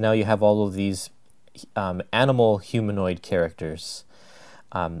creativity, because now you have all of these animal humanoid characters.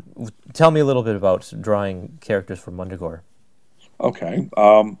 Tell me a little bit about drawing characters from Wundagore. Okay.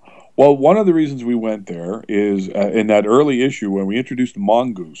 Well, one of the reasons we went there is in that early issue when we introduced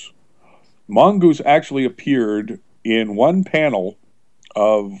Mongoose. Mongoose actually appeared in one panel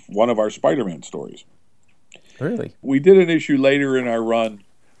of one of our Spider-Man stories. Really? We did an issue later in our run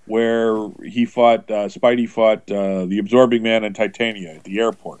where Spidey fought the Absorbing Man and Titania at the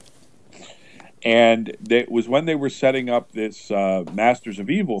airport. And it was when they were setting up this Masters of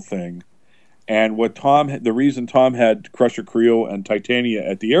Evil thing. And the reason Tom had Crusher Creel and Titania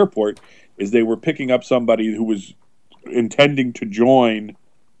at the airport is they were picking up somebody who was intending to join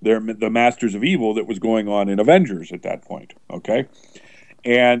the Masters of Evil that was going on in Avengers at that point. Okay?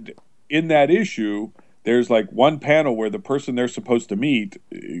 And in that issue, there's like one panel where the person they're supposed to meet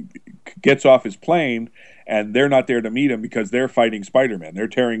gets off his plane, and they're not there to meet him because they're fighting Spider-Man. They're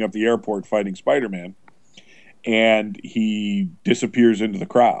tearing up the airport fighting Spider-Man, and he disappears into the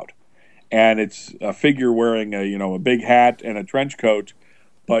crowd. And it's a figure wearing a big hat and a trench coat,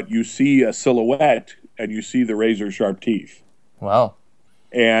 but you see a silhouette and you see the razor-sharp teeth. Wow.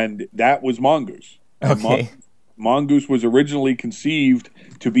 And that was Mongoose. And Okay. Mongoose was originally conceived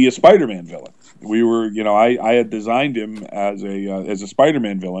to be a Spider-Man villain. We were, I had designed him as a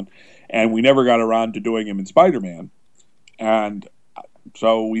Spider-Man villain, and we never got around to doing him in Spider-Man. And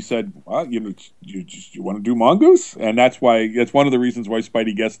so we said, well, you want to do Mongoose? And that's one of the reasons why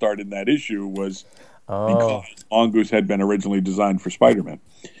Spidey guest starred in that issue was because Mongoose had been originally designed for Spider-Man.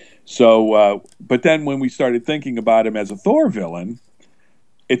 So, but then when we started thinking about him as a Thor villain,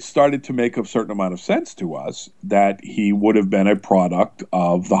 it started to make a certain amount of sense to us that he would have been a product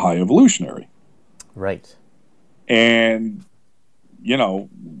of the High Evolutionary. Right. And,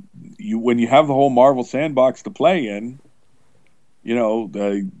 when you have the whole Marvel sandbox to play in,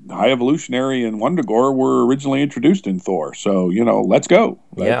 the High Evolutionary and Wundagore were originally introduced in Thor. So, let's go.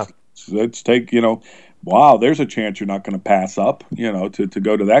 Let's take, wow, there's a chance you're not going to pass up, to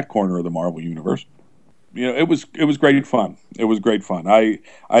go to that corner of the Marvel universe. It was great fun. It was great fun. I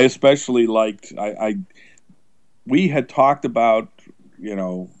especially liked, we had talked about,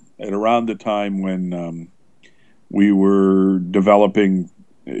 at around the time when we were developing,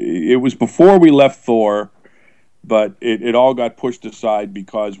 it was before we left Thor, but it all got pushed aside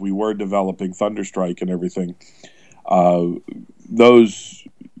because we were developing Thunderstrike and everything.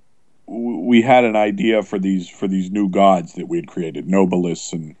 We had an idea for these new gods that we had created,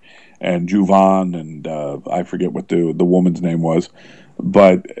 Nobilis and Juvan, and I forget what the woman's name was,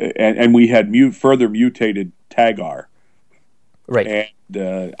 but and we had further mutated Tagar, right?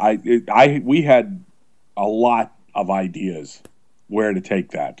 And we had a lot of ideas where to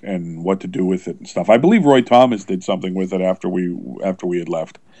take that and what to do with it and stuff. I believe Roy Thomas did something with it after we had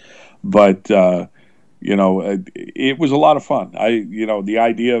left, but it was a lot of fun. The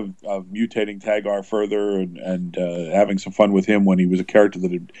idea of mutating Tagar further and having some fun with him when he was a character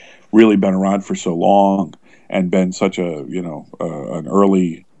that had really been around for so long and been such an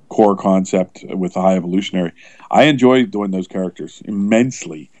early core concept with the High Evolutionary. I enjoyed doing those characters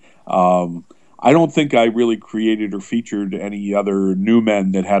immensely. I don't think I really created or featured any other new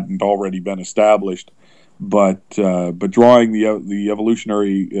men that hadn't already been established, but drawing the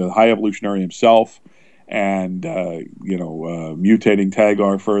evolutionary, High Evolutionary himself, and mutating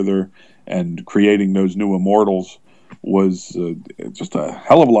Tagar further and creating those new immortals was just a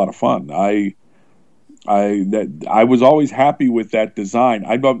hell of a lot of fun. I was always happy with that design.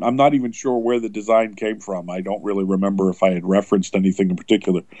 I'm not even sure where the design came from. I don't really remember if I had referenced anything in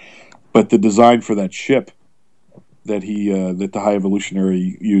particular, but the design for that ship that the High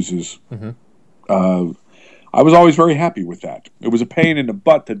Evolutionary uses, I was always very happy with that. It was a pain in the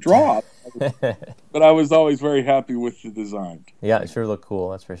butt to draw, but I was always very happy with the design. Yeah, it sure looked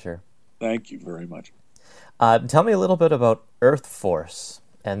cool, that's for sure. Thank you very much. Tell me a little bit about Earth Force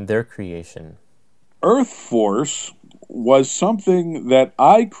and their creation. Earth Force was something that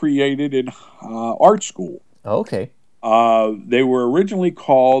I created in art school. Oh, okay. They were originally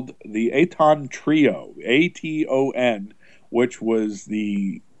called the Aton Trio, Aton, which was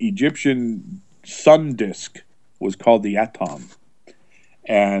the Egyptian sun disk, was called the Aton.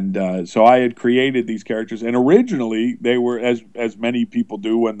 And so I had created these characters, and originally they were, as many people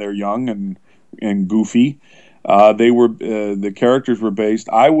do when they're young and goofy, the characters were based.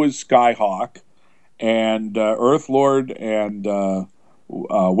 I was Skyhawk, and Earth Lord and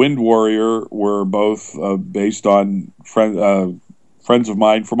Wind Warrior were both based on friends of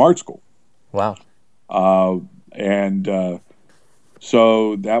mine from art school. Wow.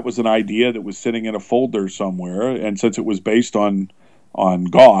 So that was an idea that was sitting in a folder somewhere, and since it was based on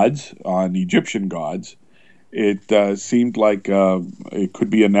gods, on Egyptian gods, it seemed like it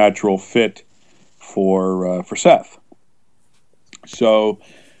could be a natural fit for Seth. So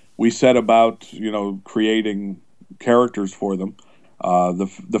we set about creating characters for them.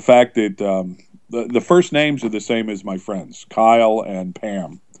 The fact that the first names are the same as my friends, Kyle and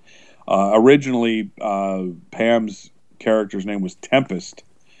Pam. Originally, Pam's character's name was Tempest,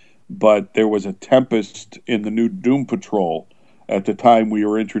 but there was a Tempest in the new Doom Patrol at the time we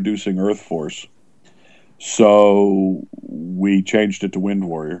were introducing Earth Force. So we changed it to Wind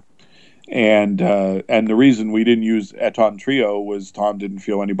Warrior. And the reason we didn't use Aton Trio was Tom didn't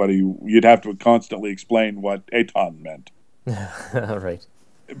feel you'd have to constantly explain what Aton meant. Right.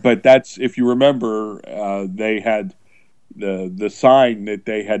 But that's, if you remember, they had the sign that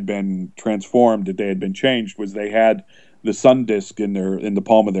they had been transformed, that they had been changed, was they had the sun disk in the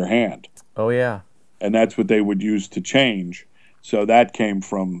palm of their hand. Oh yeah. And that's what they would use to change. So that came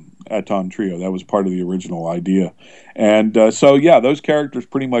from Aton Trio. That was part of the original idea. And those characters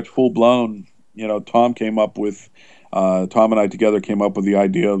pretty much full blown. Tom and I together came up with the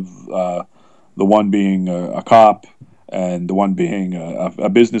idea of the one being a cop and the one being a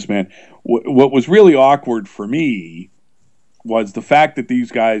businessman. What was really awkward for me was the fact that these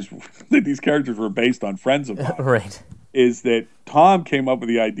characters were based on friends of mine. Right. Is that Tom came up with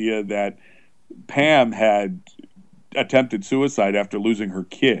the idea that Pam had attempted suicide after losing her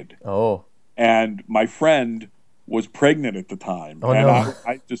kid. Oh. And my friend was pregnant at the time. Oh, and no.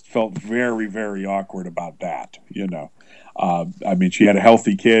 I just felt very, very awkward about that, she had a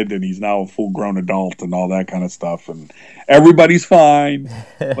healthy kid, and he's now a full-grown adult and all that kind of stuff, and everybody's fine.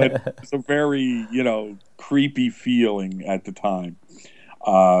 But it's a very, creepy feeling at the time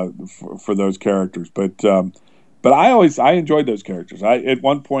for those characters. But I enjoyed those characters. I at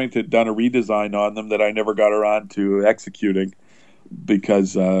one point had done a redesign on them that I never got around to executing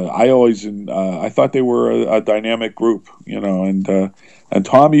because I thought they were a dynamic group, and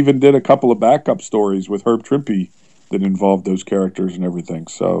Tom even did a couple of backup stories with Herb Trimpe that involved those characters and everything.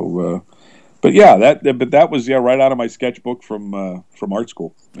 So, that was right out of my sketchbook from art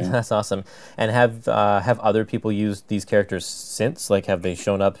school. Yeah. That's awesome. And have other people used these characters since? Like, have they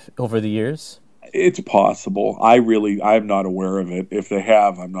shown up over the years? It's possible. I'm not aware of it. If they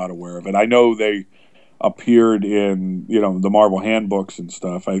have, I'm not aware of it. I know they appeared in, the Marvel handbooks and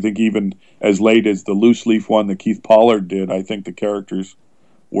stuff. I think even as late as the loose leaf one that Keith Pollard did, I think the characters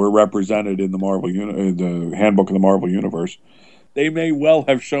were represented in the handbook of the Marvel Universe. They may well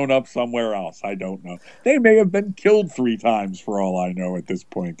have shown up somewhere else. I don't know. They may have been killed 3 times for all I know at this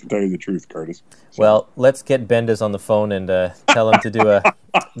point, to tell you the truth, Kurtis. So. Well, let's get Bendis on the phone and tell him to do a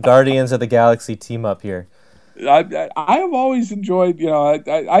Guardians of the Galaxy team up here. I have always enjoyed,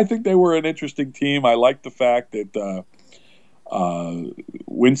 I think they were an interesting team. I liked the fact that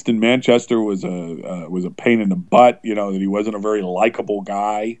Winston Manchester was a pain in the butt, that he wasn't a very likable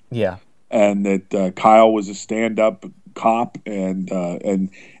guy. Yeah. And that Kyle was a stand-up cop, and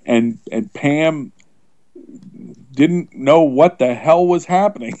Pam didn't know what the hell was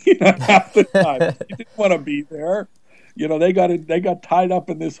happening half the time. She didn't want to be there. They got tied up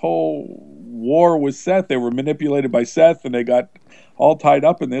in this whole war with Seth. They were manipulated by Seth, and they got all tied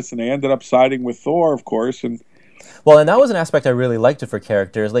up in this, and they ended up siding with Thor, of course. And that was an aspect I really liked for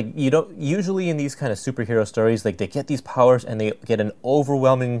characters. Like, you don't usually in these kind of superhero stories, like, they get these powers and they get an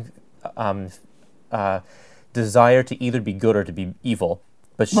overwhelming desire to either be good or to be evil.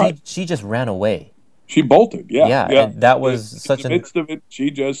 But she just ran away. She bolted, yeah. And that was in the midst of it, she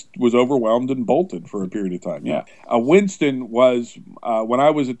just was overwhelmed and bolted for a period of time, yeah. Winston was, when I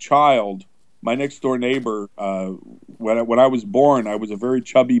was a child, my next-door neighbor, when I was born, I was a very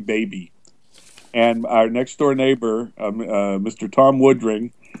chubby baby. And our next-door neighbor, Mr. Tom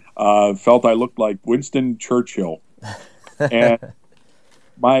Woodring, felt I looked like Winston Churchill. And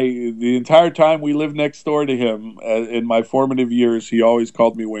the entire time we lived next door to him, in my formative years, he always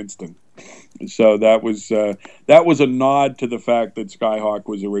called me Winston. So that was a nod to the fact that Skyhawk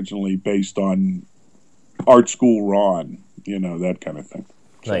was originally based on Art School Ron, that kind of thing.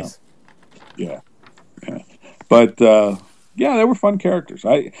 So, nice. Yeah. But they were fun characters.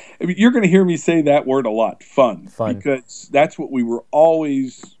 I mean, you're going to hear me say that word a lot, fun, because that's what we were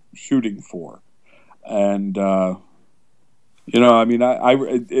always shooting for. And it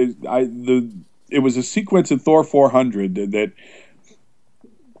was a sequence in Thor 400 that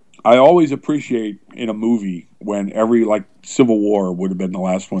I always appreciate in a movie when like Civil War would have been the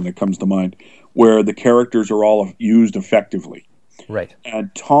last one that comes to mind, where the characters are all used effectively. Right.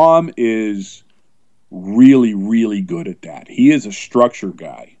 And Tom is really, really good at that. He is a structure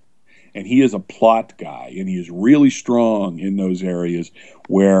guy, and he is a plot guy, and he is really strong in those areas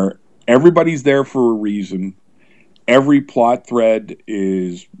where everybody's there for a reason. Every plot thread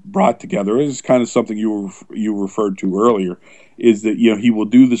is brought together. This is kind of something you referred to earlier, is that he will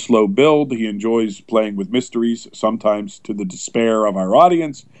do the slow build. He enjoys playing with mysteries, sometimes to the despair of our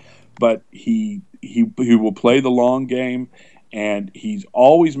audience, but he will play the long game, and he's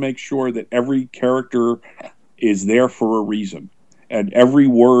always makes sure that every character is there for a reason, and every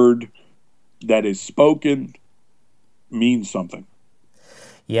word that is spoken means something.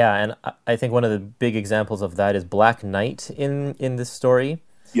 Yeah, and I think one of the big examples of that is Black Knight in this story.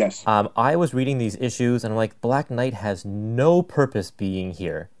 Yes. I was reading these issues, and I'm like, Black Knight has no purpose being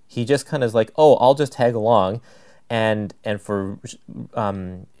here. He just kind of is like, oh, I'll just tag along, and for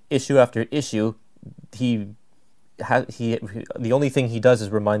issue after issue, the only thing he does is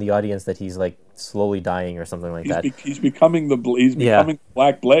remind the audience that he's like slowly dying or something like that. He's becoming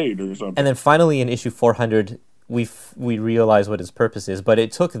Black Blade or something. And then finally in issue 400, we realize what his purpose is, but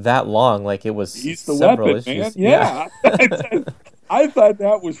it took that long. Like, it was he's the several weapon, issues. Man. Yeah. I thought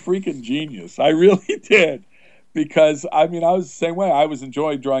that was freaking genius. I really did, because I was the same way. I was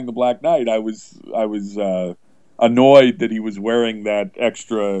enjoying drawing the Black Knight. I was annoyed that he was wearing that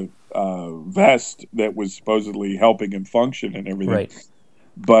extra vest that was supposedly helping him function and everything. Right.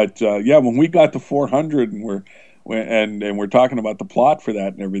 But when we got to 400 and we're talking about the plot for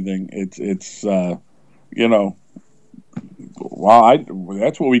that and everything, it's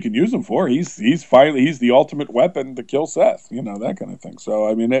that's what we can use him for. He's the ultimate weapon to kill Seth, that kind of thing. So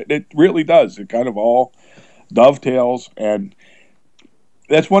it really does. It kind of all dovetails, and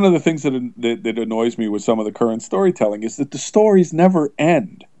that's one of the things that annoys me with some of the current storytelling, is that the stories never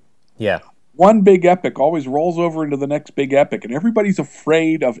end. Yeah. One big epic always rolls over into the next big epic, and everybody's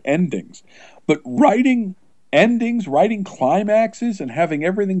afraid of endings. But writing endings, writing climaxes, and having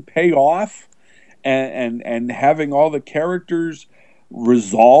everything pay off, and having all the characters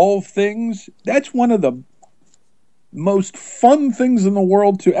resolve things, that's one of the most fun things in the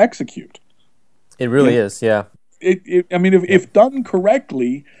world to execute. It really is, yeah. If done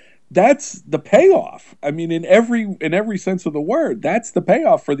correctly, that's the payoff. In every sense of the word, that's the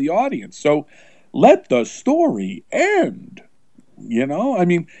payoff for the audience. So let the story end.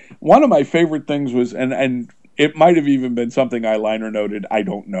 One of my favorite things was, and it might have even been something I liner noted, I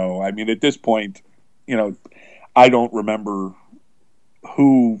don't know. At this point, I don't remember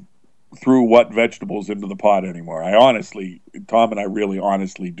who threw what vegetables into the pot anymore. Tom and I really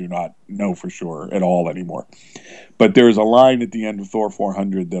honestly do not know for sure at all anymore. But there's a line at the end of Thor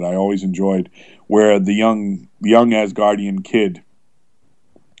 400 that I always enjoyed, where the young Asgardian kid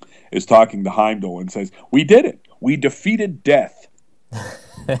is talking to Heimdall and says, "We did it. We defeated death."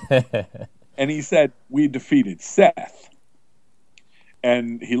 And he said, "We defeated Seth."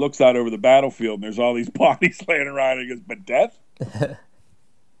 And he looks out over the battlefield, and there's all these bodies laying around, and he goes, "But death?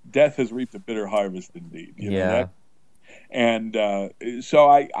 Death has reaped a bitter harvest indeed." You know that? And so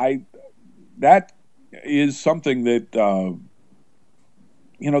I that is something that,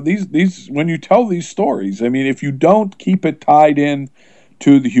 these when you tell these stories, I mean, if you don't keep it tied in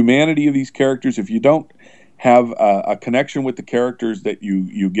to the humanity of these characters, if you don't have a connection with the characters, that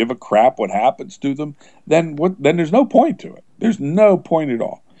you give a crap what happens to them, then there's no point to it. There's no point at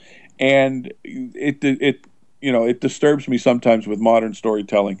all. And it disturbs me sometimes with modern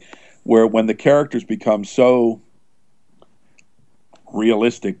storytelling, where when the characters become so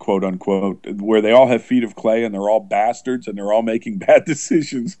realistic, quote unquote, where they all have feet of clay and they're all bastards and they're all making bad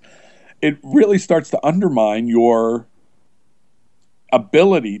decisions, it really starts to undermine your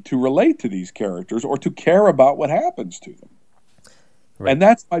ability to relate to these characters or to care about what happens to them. Right. And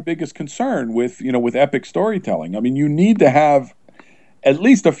that's my biggest concern with epic storytelling. I mean, you need to have at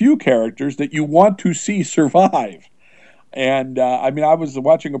least a few characters that you want to see survive. And I was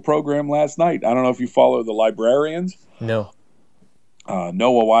watching a program last night. I don't know if you follow The Librarians. No.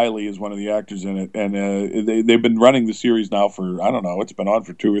 Noah Wyle is one of the actors in it, and they've been running the series now for, I don't know, it's been on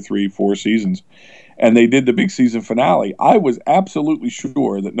for 2 or 3, 4 seasons, and they did the big season finale. I was absolutely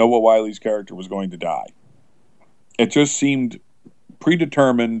sure that Noah Wyle's character was going to die. It just seemed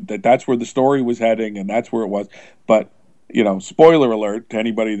predetermined that that's where the story was heading, and that's where it was. But, spoiler alert to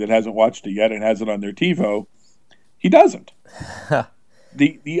anybody that hasn't watched it yet and has it on their TiVo, he doesn't.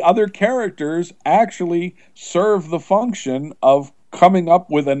 The other characters actually serve the function of coming up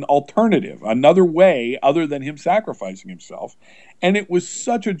with an alternative, another way other than him sacrificing himself. And it was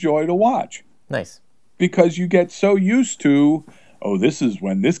such a joy to watch. Nice. Because you get so used to, this is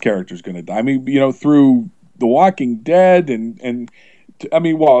when this character's going to die. I mean, through The Walking Dead you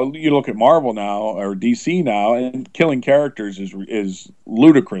look at Marvel now or DC now, and killing characters is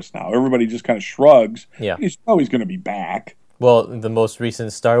ludicrous now. Everybody just kind of shrugs. Yeah. He's always going to be back. Well, the most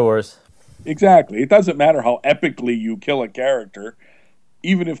recent Star Wars. Exactly. It doesn't matter how epically you kill a character.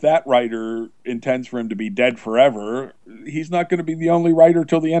 Even if that writer intends for him to be dead forever, he's not going to be the only writer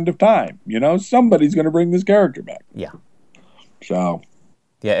till the end of time. Somebody's going to bring this character back. Yeah. So.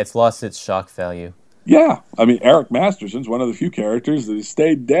 Yeah, it's lost its shock value. Yeah. I mean, Eric Masterson's one of the few characters that has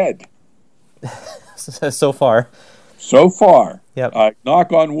stayed dead. So far. So far. Yep.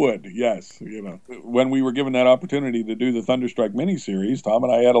 Knock on wood, yes. When we were given that opportunity to do the Thunderstruck miniseries, Tom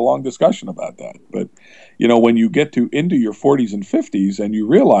and I had a long discussion about that. But, when you get into your 40s and 50s and you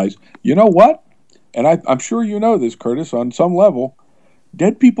realize, you know what? And I'm sure you know this, Kurtis, on some level,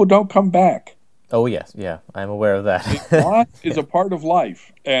 dead people don't come back. Oh, yes. Yeah, I'm aware of that. Death is a part of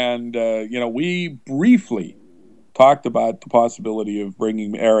life. And, we briefly talked about the possibility of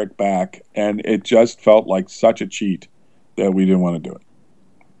bringing Eric back, and it just felt like such a cheat that we didn't want to do it.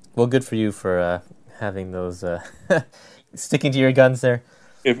 Well, good for you for having those, sticking to your guns there.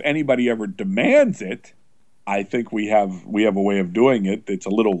 If anybody ever demands it, I think we have a way of doing it that's a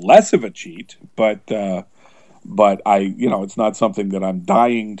little less of a cheat, but I, it's not something that I'm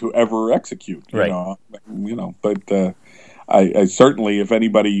dying to ever execute, right. But I certainly, if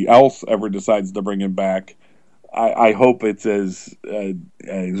anybody else ever decides to bring him back, I hope it's as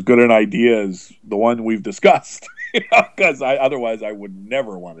good an idea as the one we've discussed, because otherwise I would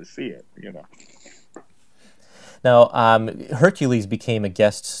never want to see it, Now, Hercules became a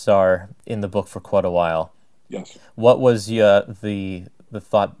guest star in the book for quite a while. Yes. What was the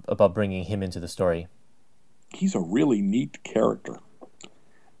thought about bringing him into the story? He's a really neat character.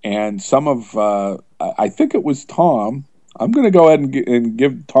 And some of, I think it was Tom, I'm going to go ahead and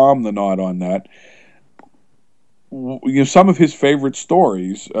give Tom the nod on that. Some of his favorite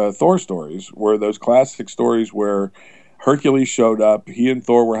stories, Thor stories, were those classic stories where Hercules showed up, he and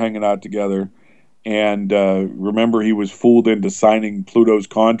Thor were hanging out together, and remember he was fooled into signing Pluto's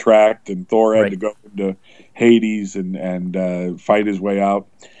contract, and Thor had to go into Hades and fight his way out.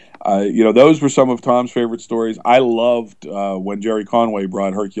 Those were some of Tom's favorite stories. I loved when Jerry Conway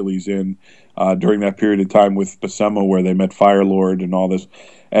brought Hercules in during that period of time with Buscema, where they met Firelord and all this.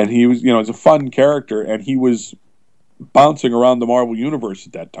 And he was, was a fun character, and he was bouncing around the Marvel Universe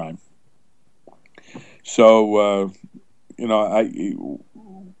at that time. So,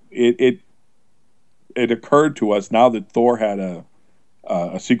 it occurred to us, now that Thor had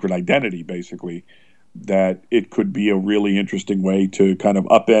a secret identity, basically, that it could be a really interesting way to kind of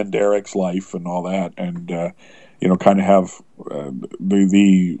upend Eric's life and all that, and kind of have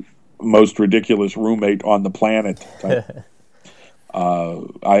the most ridiculous roommate on the planet type.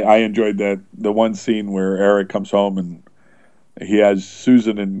 I enjoyed the one scene where Eric comes home he has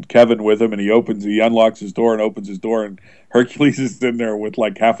Susan and Kevin with him, and he unlocks his door and opens his door, and Hercules is in there with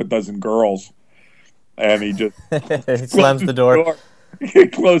like half a dozen girls, and he just he slams the door. He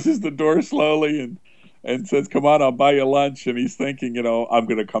closes the door slowly and says, "Come on, I'll buy you lunch." And he's thinking, I'm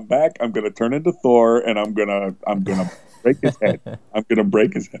going to come back, I'm going to turn into Thor, and I'm going to break his head. I'm going to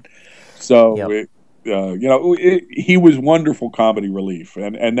break his head. So, Yep. He was wonderful comedy relief,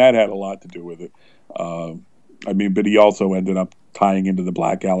 and that had a lot to do with it. But he also ended up tying into the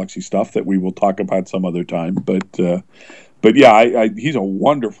Black Galaxy stuff that we will talk about some other time. But yeah, he's a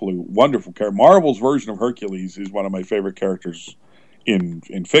wonderful character. Marvel's version of Hercules is one of my favorite characters in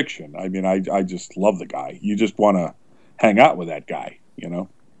fiction. I mean, I just love the guy. You just want to hang out with that guy,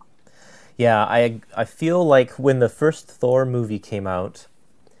 Yeah, I feel like when the first Thor movie came out,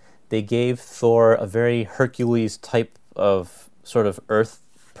 they gave Thor a very Hercules type of sort of Earth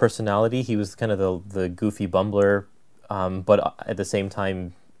personality. He was kind of the goofy bumbler, but at the same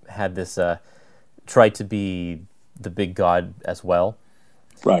time had this tried to be the big god as well.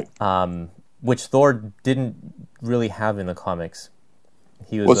 Right. Which Thor didn't really have in the comics.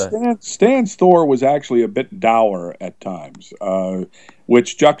 He was Stan's Thor was actually a bit dour at times,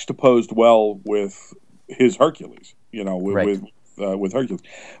 which juxtaposed well with his Hercules. With Hercules.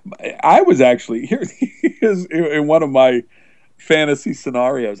 I was actually here's in one of my fantasy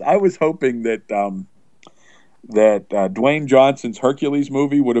scenarios. I was hoping that Dwayne Johnson's Hercules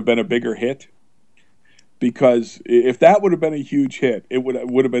movie would have been a bigger hit, because if that would have been a huge hit, it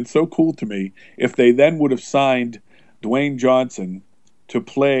would have been so cool to me if they then would have signed Dwayne Johnson to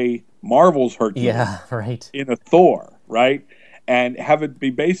play Marvel's Hercules in a Thor, right? And have it be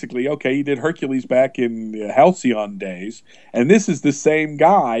basically, okay, he did Hercules back in Halcyon days, and this is the same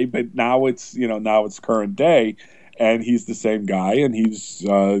guy, but now it's current day, and he's the same guy, and he's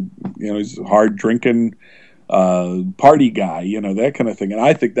he's a hard drinking party guy, that kind of thing. And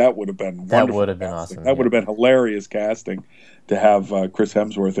I think that would have been wonderful. That would have been awesome. That would have been hilarious casting to have Chris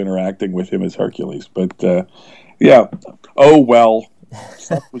Hemsworth interacting with him as Hercules. But oh well.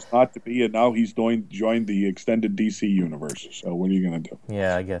 Stuff was not to be, and now he's joined the extended DC universe. So what are you going to do?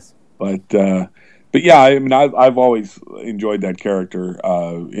 Yeah, I guess. But yeah, I mean, I've always enjoyed that character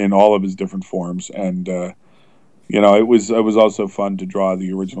in all of his different forms, and it was also fun to draw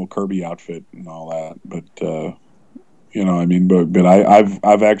the original Kirby outfit and all that. But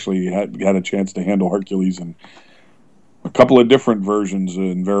I've actually had a chance to handle Hercules in a couple of different versions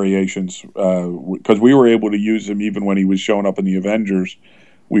and variations, because we were able to use him even when he was showing up in the Avengers.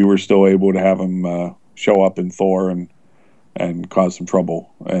 We were still able to have him show up in Thor and cause some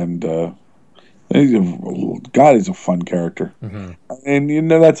trouble. And he's a fun character. Mm-hmm. And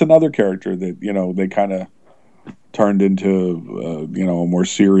that's another character that they kind of turned into a more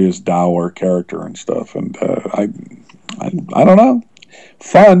serious, dour character and stuff. And I don't know,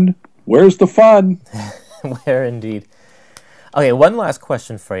 fun. Where's the fun? Where indeed. Okay, one last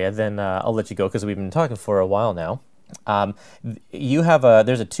question for you, then I'll let you go, because we've been talking for a while now. There's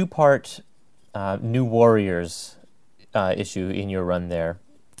a 2-part New Warriors issue in your run there,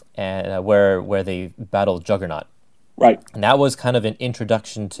 and where they battle Juggernaut. Right. And that was kind of an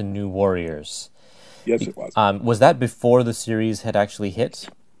introduction to New Warriors. Yes, it was. Was that before the series had actually hit?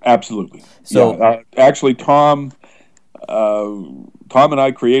 Absolutely. So actually, Tom and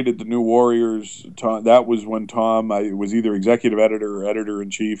I created the New Warriors. That was when I was either executive editor or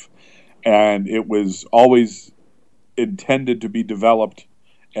editor-in-chief, and it was always intended to be developed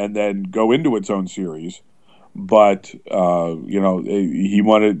and then go into its own series. But he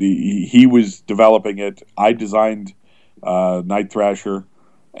was developing it. I designed Night Thrasher,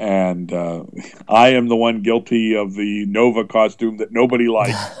 and I am the one guilty of the Nova costume that nobody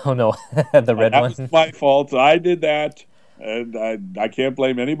liked. Oh no, the red one. That was my fault. I did that. And I can't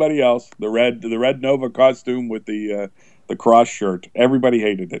blame anybody else. The red Nova costume with the cross shirt. Everybody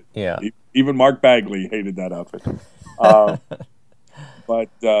hated it. Yeah. Even Mark Bagley hated that outfit. But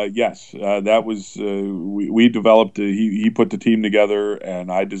yes, that was we developed. He put the team together,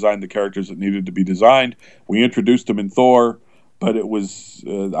 and I designed the characters that needed to be designed. We introduced them in Thor, but it was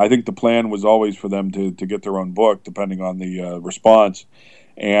I think the plan was always for them to get their own book, depending on the response,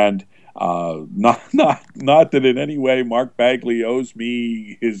 and. Not that in any way Mark Bagley owes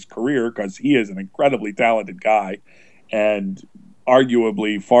me his career, because he is an incredibly talented guy and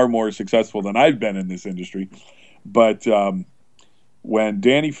arguably far more successful than I've been in this industry. But when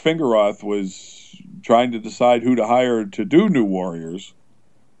Danny Fingeroth was trying to decide who to hire to do New Warriors,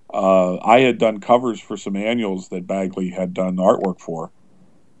 I had done covers for some annuals that Bagley had done artwork for.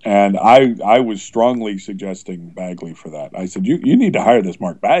 And I was strongly suggesting Bagley for that. I said, you need to hire this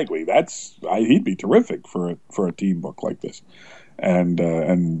Mark Bagley. He'd be terrific for a team book like this.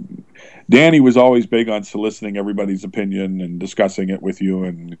 And Danny was always big on soliciting everybody's opinion and discussing it with you,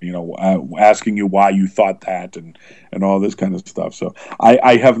 and asking you why you thought that, and all this kind of stuff. So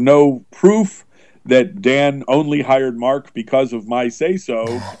I have no proof that Dan only hired Mark because of my say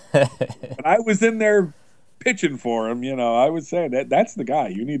so, but I was in there pitching for him. I was saying that's the guy.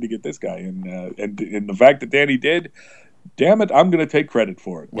 You need to get this guy, and the fact that Danny did, damn it, I'm going to take credit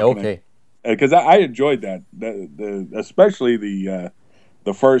for it. Okay. Because I enjoyed that, especially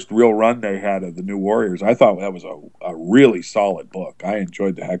the first real run they had of the New Warriors. I thought that was a really solid book. I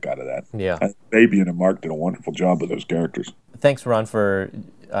enjoyed the heck out of that. Yeah, Fabian and Mark did a wonderful job with those characters. Thanks, Ron, for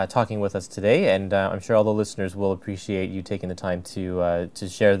talking with us today, and I'm sure all the listeners will appreciate you taking the time to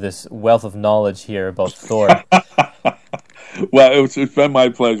share this wealth of knowledge here about Thor. Well, it's been my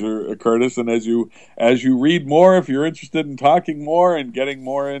pleasure, Kurtis. And as you read more, if you're interested in talking more and getting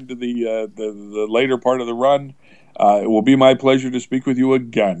more into the later part of the run, it will be my pleasure to speak with you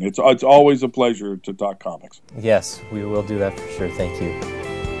again. It's always a pleasure to talk comics. Yes, we will do that for sure. Thank you.